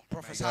of God.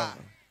 Prophesy.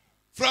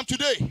 From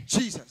today,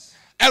 Jesus.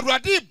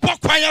 Eradi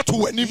bokwanya to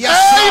wani.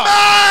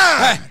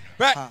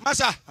 Amen.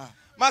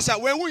 Master,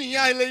 when we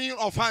hear laying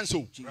of hands,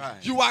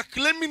 you are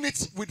claiming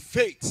it with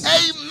faith.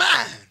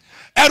 Amen.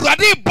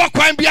 Eradi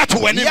bokwan bia to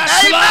wani.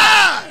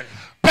 Amen.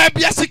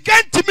 Baby, as you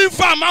can't me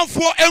for a man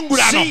for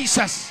Engurano.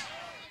 Jesus.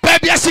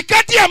 Baby, as you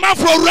can't a man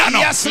for Urano.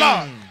 Yes,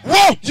 Lord.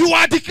 Whoa, you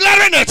are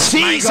declaring it.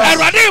 Jesus.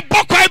 Eradi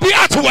bokwan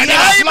bia to wani.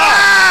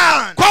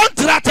 Amen.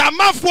 Contract a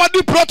man for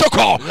the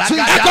protocol. In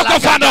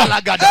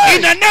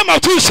the name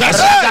of Jesus,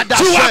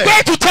 you are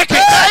going to take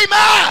it.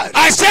 Amen.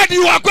 I said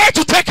you are going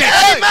to take it.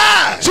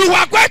 Amen. You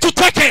are going to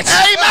take it.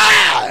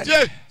 Amen.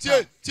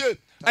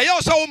 I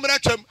also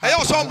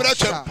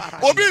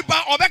Obi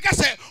ba obeka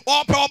say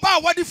oba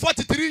wadi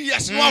 43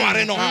 years no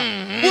aware no.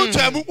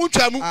 Unchamu.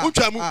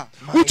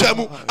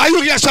 Are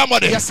you here,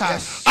 somebody? Yes, sir.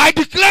 I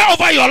declare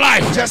over your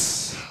life.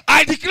 Yes.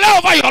 I declare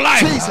over your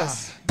life.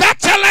 Jesus. That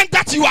talent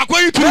that you are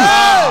going through,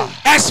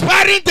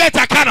 expiring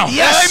data cannot.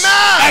 Yes.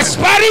 Amen.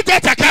 Expiring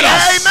data cannot.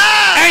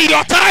 Amen. And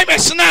your time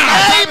is now.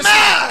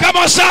 Amen. Come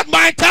on, shout,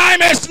 my time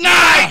is now.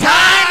 My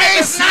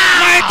time is now.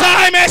 My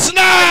time is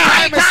now.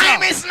 My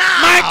time is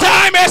now. My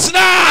time is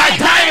now. My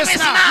time is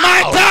now.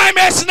 My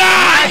time is now.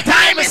 My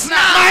time is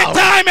now. My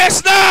time is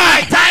now.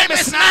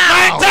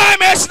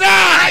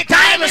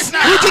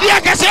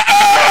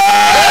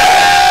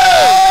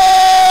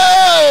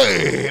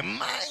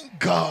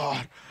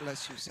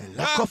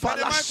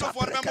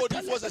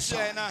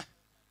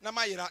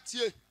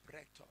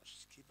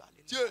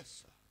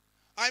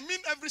 I mean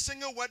every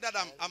single word that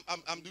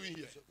I'm doing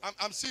here.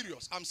 I'm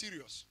serious. I'm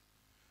serious.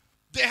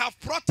 They have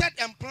plotted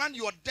and planned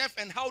your death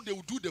and how they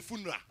will do the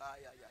funeral.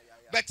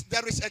 But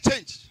there is a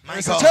change.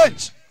 It's a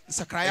change.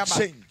 It's a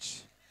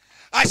change.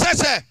 I said,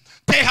 sir,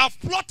 they have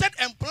plotted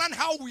and planned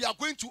how we are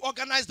going to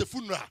organize the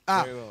funeral.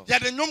 Yeah,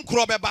 the nyom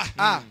krobeba.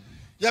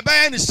 Yeah, be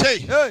any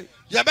say.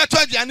 Yeah, be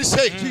 20 and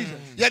say.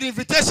 Yeah, the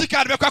invitation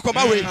card be kwa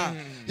koma we.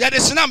 Yeah, the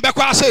sinam be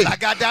kwa say. But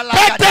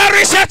there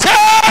is a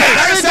change.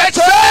 There is a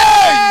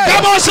change.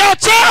 Come on, shout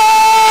change.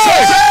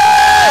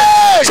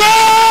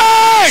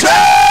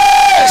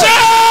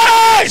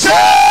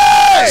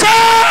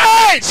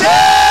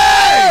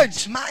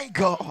 Change. My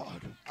God.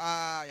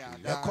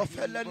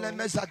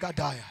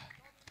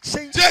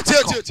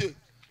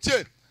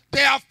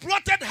 They have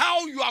plotted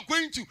how you are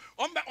going to.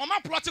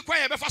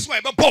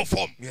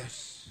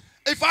 Yes.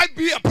 If I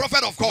be a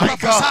prophet of God,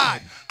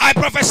 I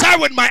prophesy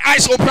with my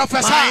eyes open. My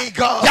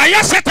God. My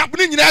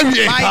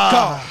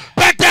God.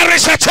 But there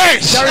is a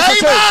change. There is a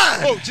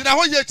change. Oh,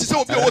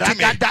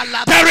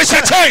 there is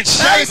a change.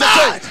 There is a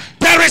change.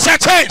 There is a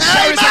change.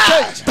 There is a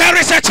change. There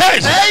is a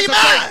change.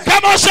 Amen.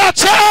 Come on, shout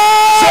change.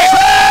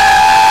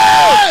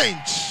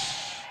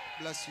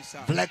 Bless you, sir.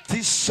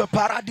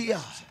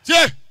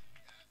 Yeah.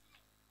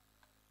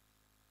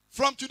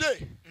 From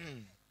today,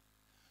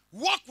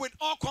 walk with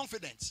all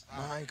confidence.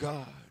 My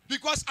God.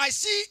 Because I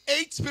see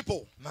 8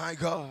 people. My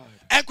God.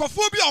 And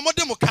Kofi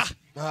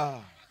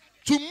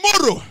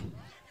tomorrow,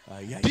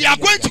 they are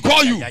going to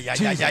call you. I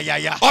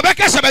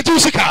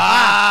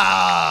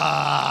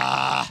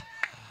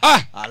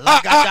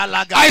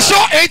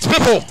saw 8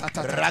 people.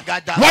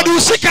 What do you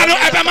see?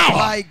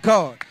 My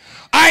God.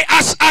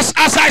 As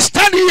I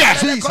stand here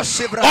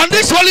on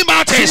this holy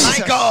mountain,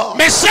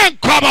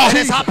 what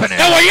is happening?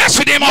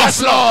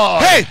 Yes,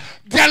 Lord. Hey,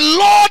 the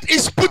Lord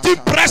is putting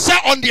pressure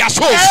on their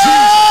souls.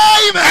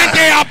 Amen. And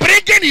they are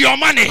bringing your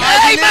money.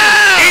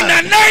 Amen. In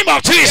the name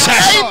of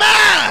Jesus.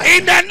 Amen.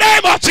 In the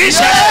name of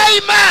Jesus.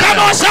 Amen. Come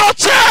on, shout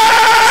change.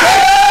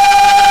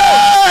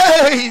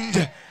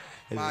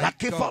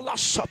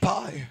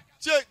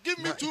 Give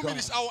me 2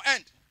 minutes, I will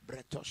end.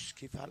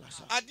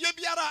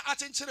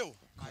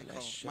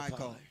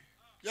 Michael.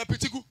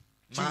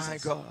 My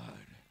God.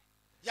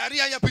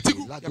 Yaria ya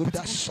pitigu.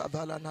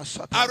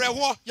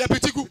 Arewo ya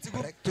pitigu.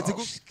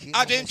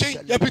 Adenche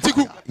ya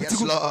pitigu.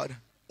 Yes, Lord.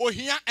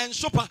 Ohia and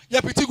sopa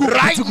ya pitigu.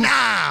 Right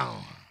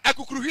now.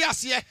 Ekukruhi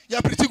asiye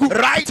ya pitigu.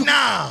 Right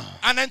now.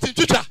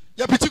 Anantinchucha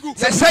ya pitigu.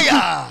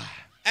 Sesaya.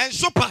 And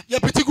sopa ya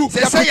pitigu.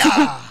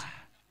 Sesaya.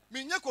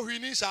 Minye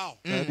kohini sao.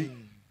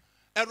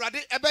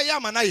 Erade ebe ya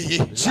mana ye.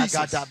 Jesus. Yes,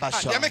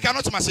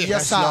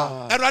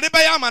 sir. Erade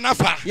ebe ya mana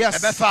fa. Yes.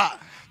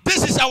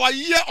 This is our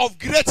year of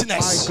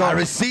greatness. I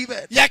receive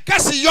it.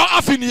 Yakasi yo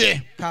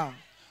afiniye.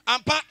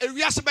 Ampa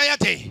ewiase be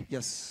yate.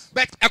 Yes.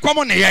 But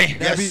ekomo ne ye.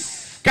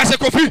 Yes. Kase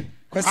Kofi.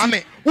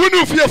 Amen.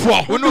 Unu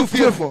fiefo.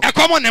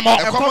 Ekomo ne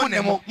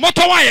mo.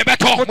 Moto wa ye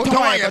beto.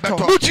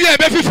 Mutu ye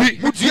be fifi.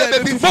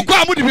 Boko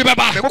amudi bi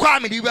beba.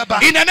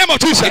 In the name of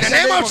Jesus. In the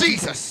name of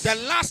Jesus. The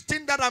last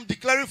thing that I'm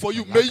declaring for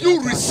you, may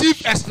you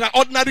receive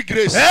extraordinary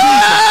grace.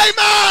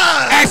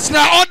 Amen.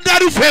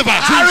 Extraordinary favor.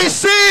 I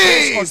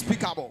receive.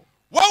 Unspeakable.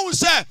 What we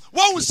say,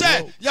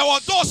 your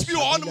doors be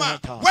on man.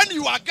 When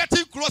you are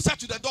getting closer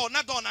to the door,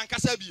 not door and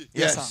kasabi.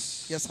 Yes, sir.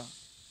 Yes, sir.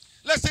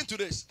 Listen to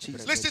this.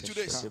 Listen to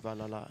this.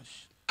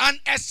 An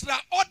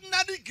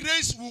extraordinary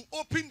grace will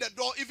open the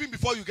door even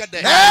before you get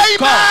there.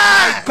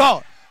 Amen.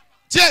 God.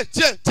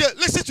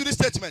 Listen to this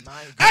statement.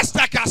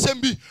 Esther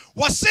Kasembi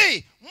was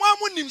say,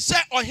 "Mwamu nimse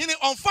ohine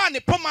onfa ne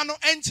poma no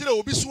enchire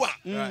obi so a."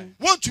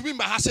 Want to be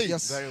my say.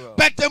 Yes, very well.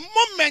 But the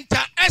moment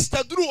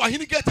Esther drew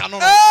ohine get no.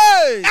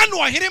 And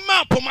ohine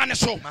ma poma ne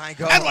so. My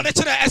God. And what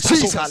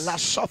Esther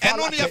so.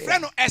 And only a Jesus.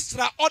 friend of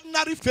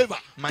extraordinary favor.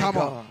 My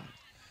God.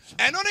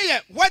 And only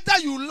whether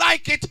you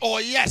like it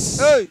or yes.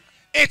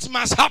 It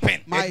must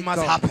happen. It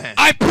must happen.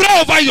 I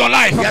pray over your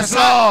life. Yes,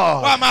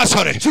 Lord. Why am I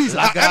sorry? Jesus.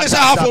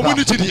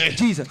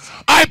 Jesus.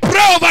 I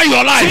pray over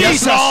your life.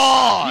 Jesus.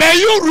 Lord. May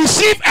you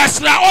receive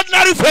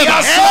extraordinary favor.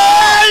 Yes,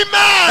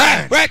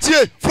 Amen. Right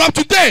here. From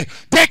today,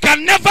 they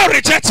can never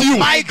reject you.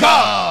 My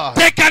God.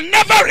 They can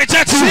never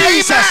reject you.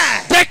 Jesus.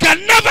 They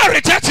can never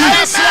reject you.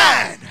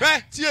 Amen.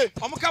 Right here.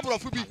 I'm a couple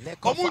of people.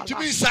 I'm to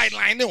be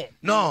sideline.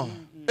 No.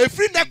 A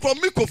free neck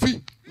from me,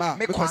 Kofi.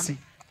 Me Kofi.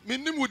 They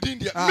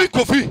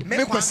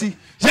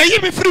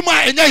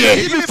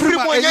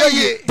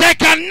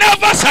can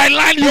never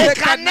sideline you. They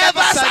can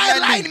never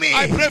sideline me.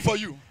 I pray for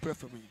you. Pray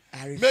for me.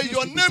 May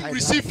your name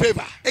receive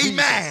favor.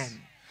 Amen.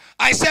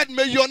 I said,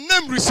 may your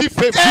name receive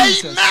favor.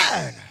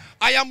 Amen.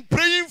 I am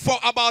praying for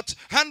about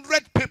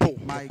 100 people.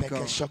 My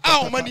God.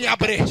 How many are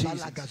there?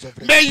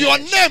 May your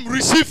name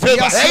receive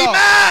favor. Yes,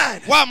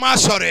 Amen. Why am I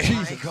sorry?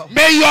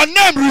 May your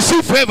name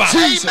receive favor.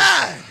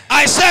 Amen.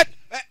 I said,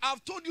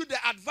 I've told you the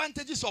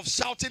advantages of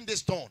shouting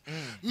this tone.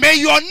 May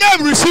your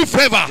name receive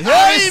favor.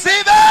 Receive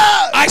it.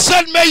 I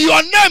said, may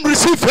your name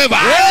receive favor.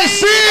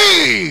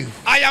 Receive.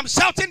 I am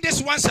shouting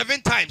this one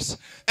 7 times,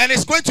 and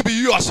it's going to be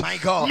yours. My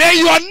God. May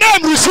your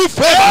name receive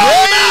favor.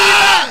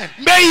 Amen.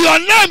 May your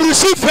name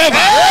receive favor.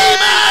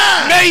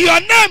 Amen. May your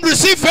name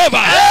receive favor.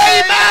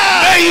 Amen.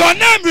 May your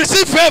name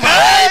receive favor.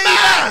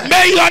 Amen.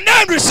 May your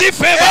name receive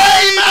favor.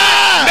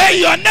 Amen. May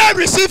your name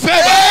receive favor.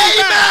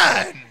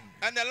 Amen.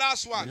 And the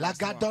last one.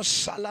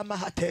 Lagados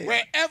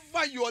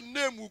Wherever your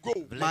name will go,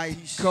 My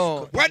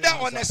God. whether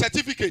on a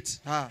certificate,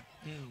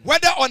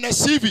 whether on a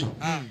CV,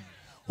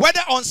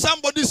 whether on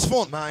somebody's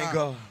phone, My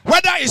God.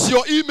 whether it's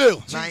your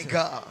email, My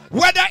God.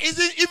 whether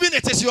even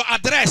it is your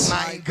address,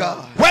 My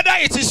God. whether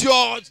it is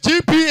your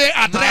GPA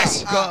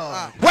address, My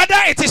God. whether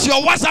it is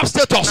your WhatsApp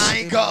status,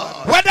 My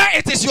God. whether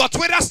it is your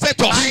Twitter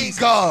status, My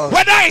God.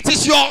 whether it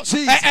is your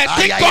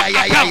TikTok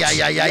account,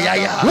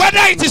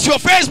 whether it is your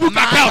Facebook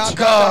account,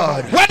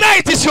 God. whether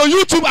it is your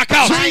YouTube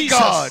account, My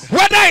God.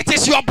 whether it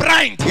is your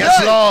brand, Yes,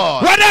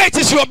 Lord. whether it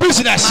is your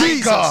business, My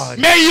God.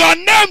 may your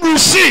name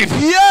receive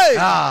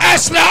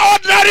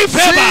extraordinary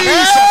favor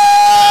Jesus.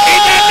 in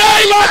the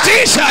name of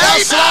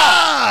Jesus.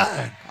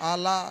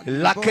 Amen.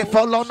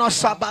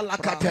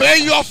 May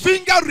your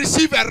finger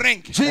receive a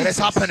ring. It is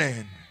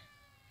happening.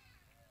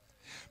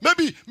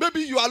 Maybe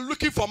you are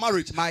looking for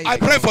marriage. I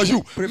pray for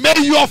you. May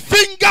your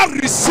finger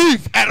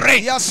receive a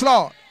ring. Yes,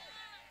 Lord.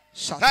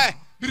 Hey,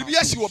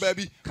 yes, you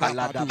baby. I'm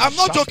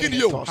not joking to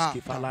you.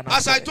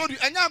 As I told you,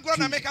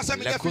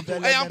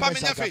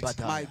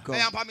 my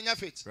God.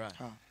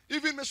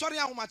 Even me sorry,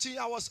 I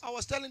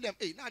was telling them,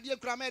 hey, now dear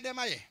grandma, them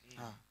I.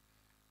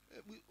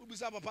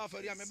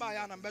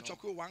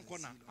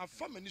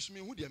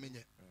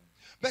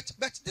 But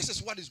this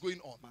is what is going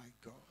on. My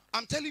God.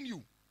 I'm telling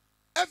you,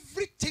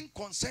 everything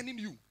concerning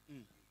you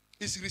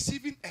is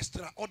receiving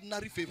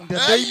extraordinary favor. In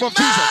the name of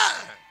Jesus.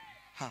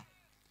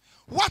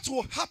 What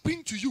will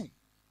happen to you?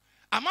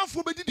 Amen.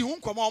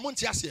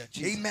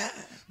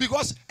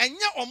 Because any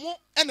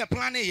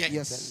plan here.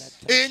 Yes.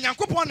 I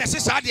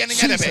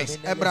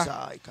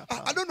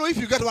don't know if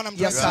you get what I'm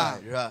trying to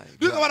say.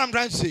 Do you get what I'm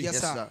trying to say? Yes,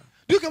 sir.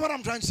 Do you get what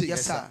I'm trying to say?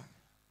 Yes, sir.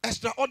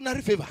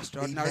 Extraordinary favor.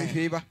 Extraordinary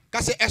favor.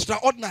 Can say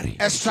extraordinary.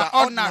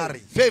 Extraordinary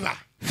Favor.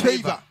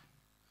 favor.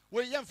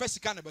 We young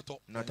first can beto.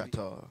 Not at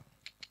all.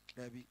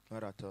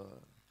 Not at all.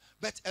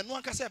 But and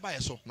one can say by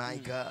so. My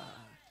God.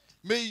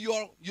 May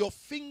your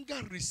finger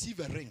receive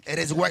a ring. It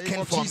is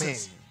working for me.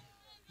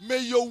 May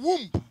your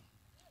womb,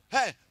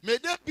 hey, may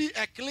there be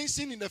a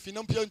cleansing in the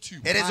fallopian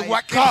tube. It is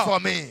working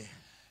for me.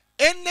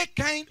 Any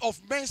kind of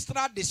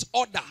menstrual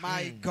disorder,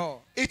 My God.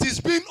 it is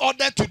being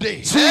ordered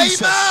today.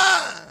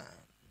 Amen.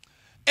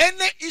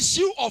 Any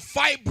issue of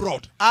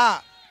fibroid,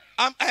 I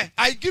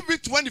give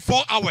it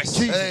 24 hours.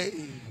 Hey.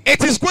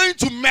 It is going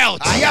to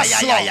melt.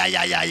 Yes, Lord.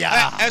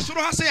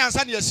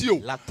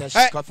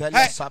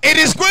 It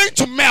is going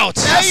to melt.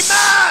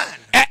 Amen.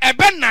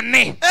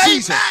 Amen.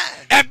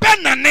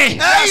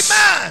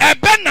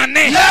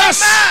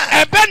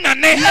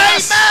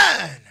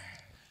 Amen.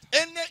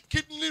 Any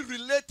kidney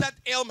related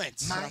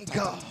ailments. My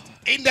God.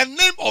 In the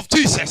name of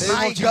Jesus.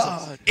 My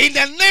God. In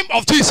the name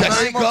of Jesus.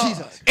 My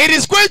God. It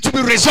is going to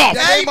be resolved.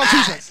 Amen.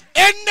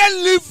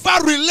 Any liver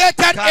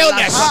related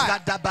illness.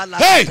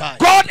 Hey,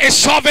 God is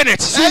solving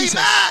it.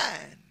 Amen.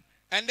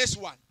 And this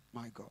one.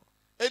 My God.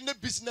 Any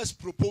business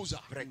proposal.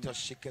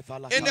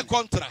 Any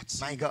contract.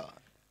 My God.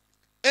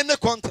 Any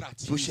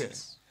contract.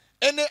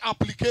 Any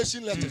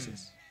application letters.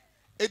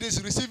 It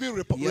is receiving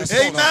response.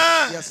 Amen.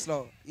 Yes,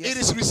 Lord. Yes, It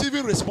is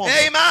receiving response.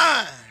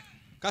 Amen.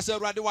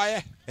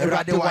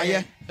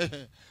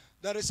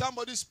 There is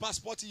somebody's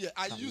passport here.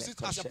 I use it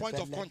as a point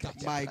of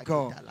contact. My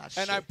God.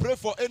 And I pray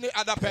for any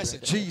other person.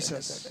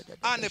 Jesus.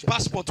 And a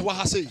passport.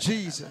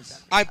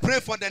 Jesus. I pray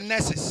for the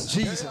nurses.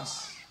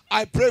 Jesus.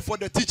 I pray for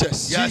the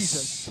teachers. Yes.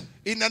 Jesus.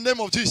 In the name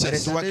of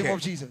Jesus. In the name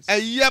of Jesus. A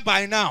year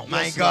by now.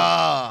 My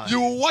God. You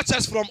will watch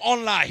us from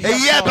online. A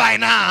year by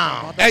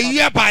now. A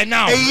year by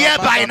now. A year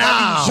by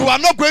now. You are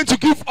not going to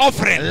give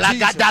offering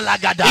Lagada, in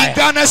lagada.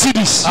 Ghana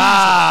cedis.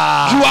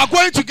 You are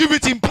going to give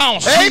it in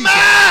pounds.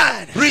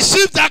 Amen.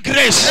 Receive that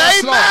grace.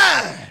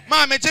 Amen.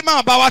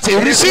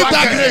 Receive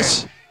that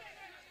grace.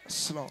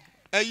 Slow.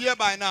 A year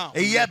by now.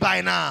 A year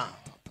by now.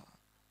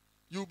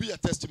 You will be a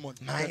testimony.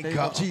 My In the name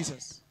God. of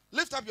Jesus.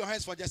 Lift up your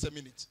hands for just a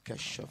minute. My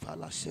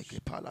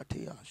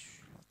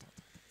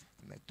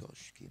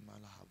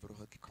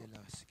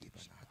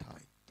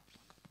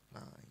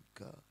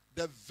God.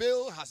 The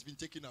veil has been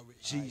taken away.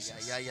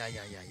 Jesus.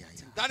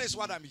 That is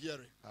what I'm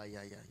hearing.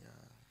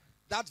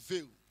 That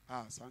veil.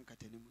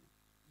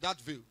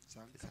 That veil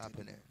It's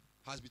happening.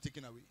 has been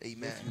taken away.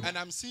 Amen. And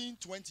I'm seeing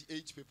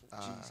 28 people.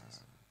 Jesus.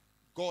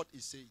 God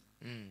is saying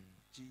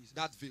Jesus.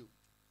 that veil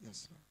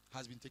Yes, Lord.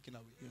 has been taken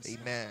away. Yes,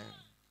 Amen.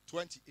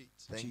 28.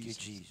 Thank you,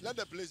 Jesus. Let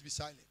the place be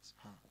silent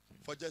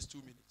for just 2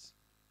 minutes.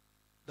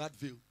 That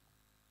veil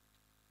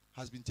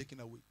has been taken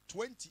away.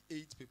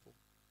 28 people.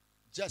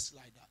 Just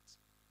like that.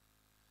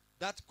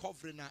 That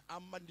covering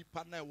Amandi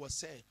partner was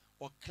say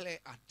or clear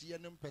at the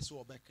end person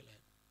or clear.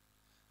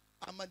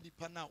 ama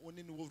nipa na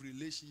oni no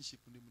relationship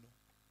ni mu no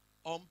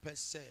on per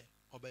se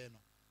obey no,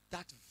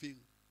 that veil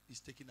is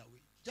taken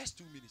away. Just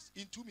 2 minutes.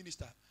 In 2 minutes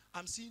time,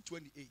 I'm seeing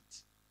 28,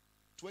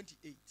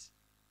 28,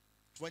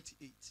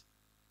 28,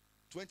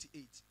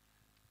 28.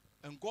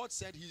 And God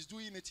said he's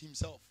doing it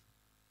himself.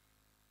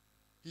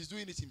 He's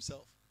doing it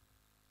himself.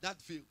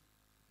 That veil,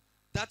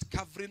 that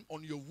covering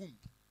on your womb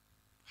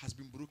has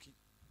been broken.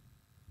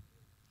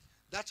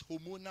 That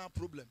hormonal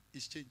problem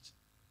is changed.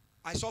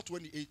 I saw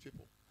 28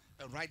 people.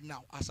 And right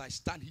now, as I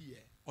stand here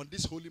on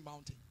this holy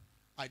mountain,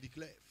 I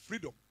declare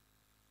freedom.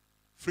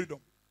 Freedom.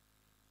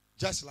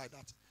 Just like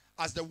that.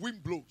 As the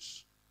wind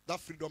blows, that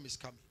freedom is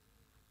coming.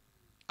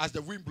 As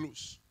the wind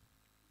blows.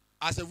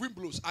 As the wind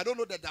blows. I don't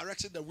know the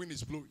direction the wind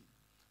is blowing.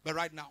 But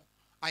right now,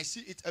 I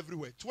see it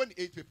everywhere.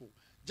 28 people.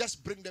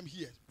 Just bring them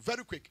here.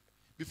 Very quick.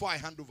 Before I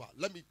hand over.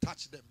 Let me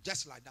touch them.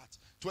 Just like that.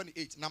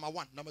 28. Number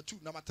 1, number 2,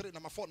 number 3,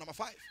 number 4, number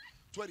 5.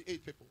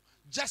 28 people.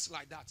 Just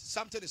like that.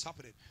 Something is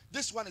happening.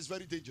 This one is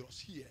very dangerous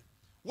here.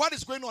 What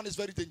is going on is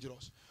very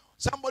dangerous.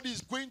 Somebody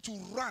is going to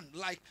run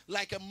like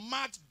a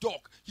mad dog.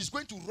 He's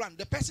going to run.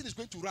 The person is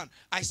going to run.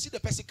 I see the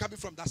person coming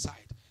from that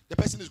side. The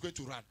person is going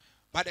to run.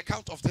 By the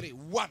count of 3.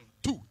 1,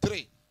 2,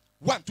 3.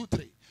 1, 2,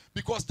 3.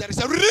 Because there is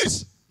a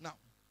release.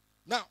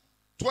 Now,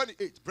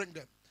 28. Bring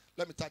them.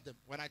 Let me touch them.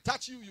 When I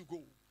touch you, you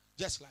go.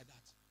 Just like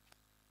that.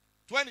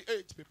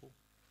 28 people.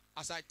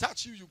 As I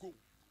touch you, you go.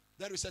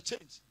 There is a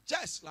change.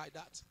 Just like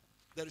that.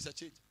 There is a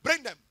change.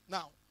 Bring them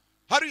now.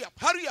 Hurry up,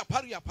 hurry up,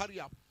 hurry up, hurry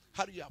up,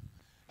 hurry up.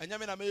 And I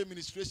mean,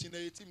 administration,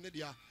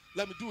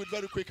 let me do it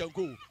very quick and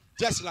go.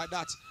 Just like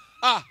that.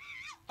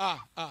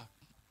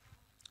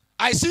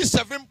 I see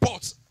 7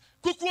 pots.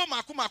 Kuku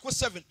maku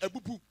 7. A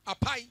bubu. A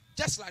pie.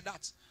 Just like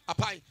that. A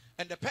pie.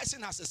 And the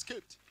person has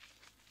escaped.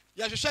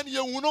 Just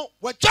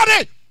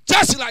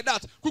like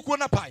that. Kuku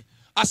na pie.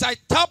 As I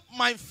tap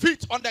my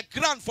feet on the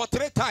ground for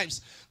 3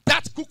 times,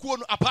 that kuku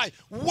na pie.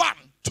 1,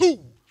 2,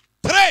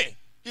 3.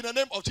 In the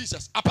name of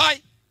Jesus. A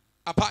pie.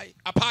 A pie.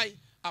 A pie.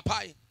 A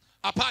pie.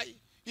 A pie.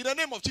 In the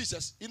name of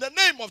Jesus. In the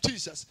name of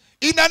Jesus.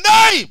 In the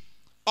name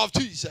of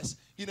Jesus.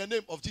 In the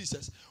name of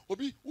Jesus.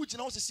 Obi, which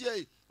now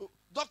say,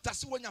 doctor,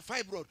 see when you're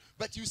fibroid,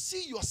 but you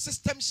see your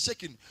system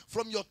shaking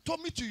from your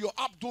tummy to your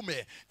abdomen.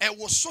 It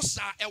was so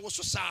sad.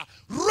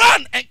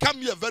 Run and come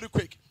here very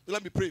quick.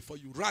 Let me pray for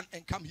you. Run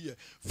and come here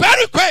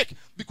very quick,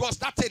 because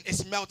that thing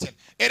is melting.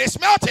 It is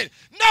melting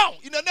now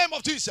in the name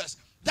of Jesus.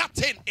 That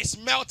thing is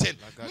melting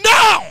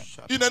now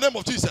in the name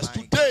of Jesus.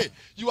 Today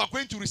you are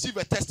going to receive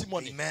a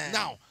testimony. Amen.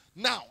 Now,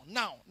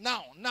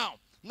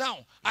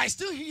 I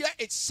still hear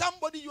it's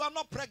somebody, you are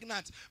not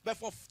pregnant, but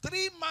for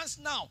 3 months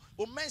now,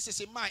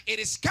 it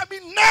is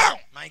coming now.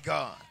 My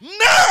God.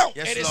 Now,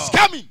 yes, it is Lord.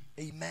 coming.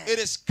 Amen. It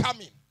is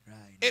coming.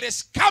 Right. It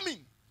is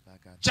coming.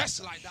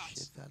 Just like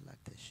that.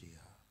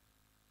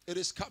 It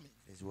is coming.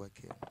 It's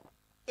working.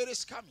 It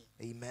is coming.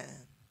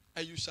 Amen.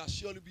 And you shall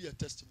surely be a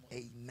testimony.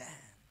 Amen.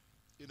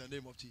 In the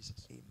name of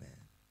Jesus.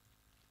 Amen.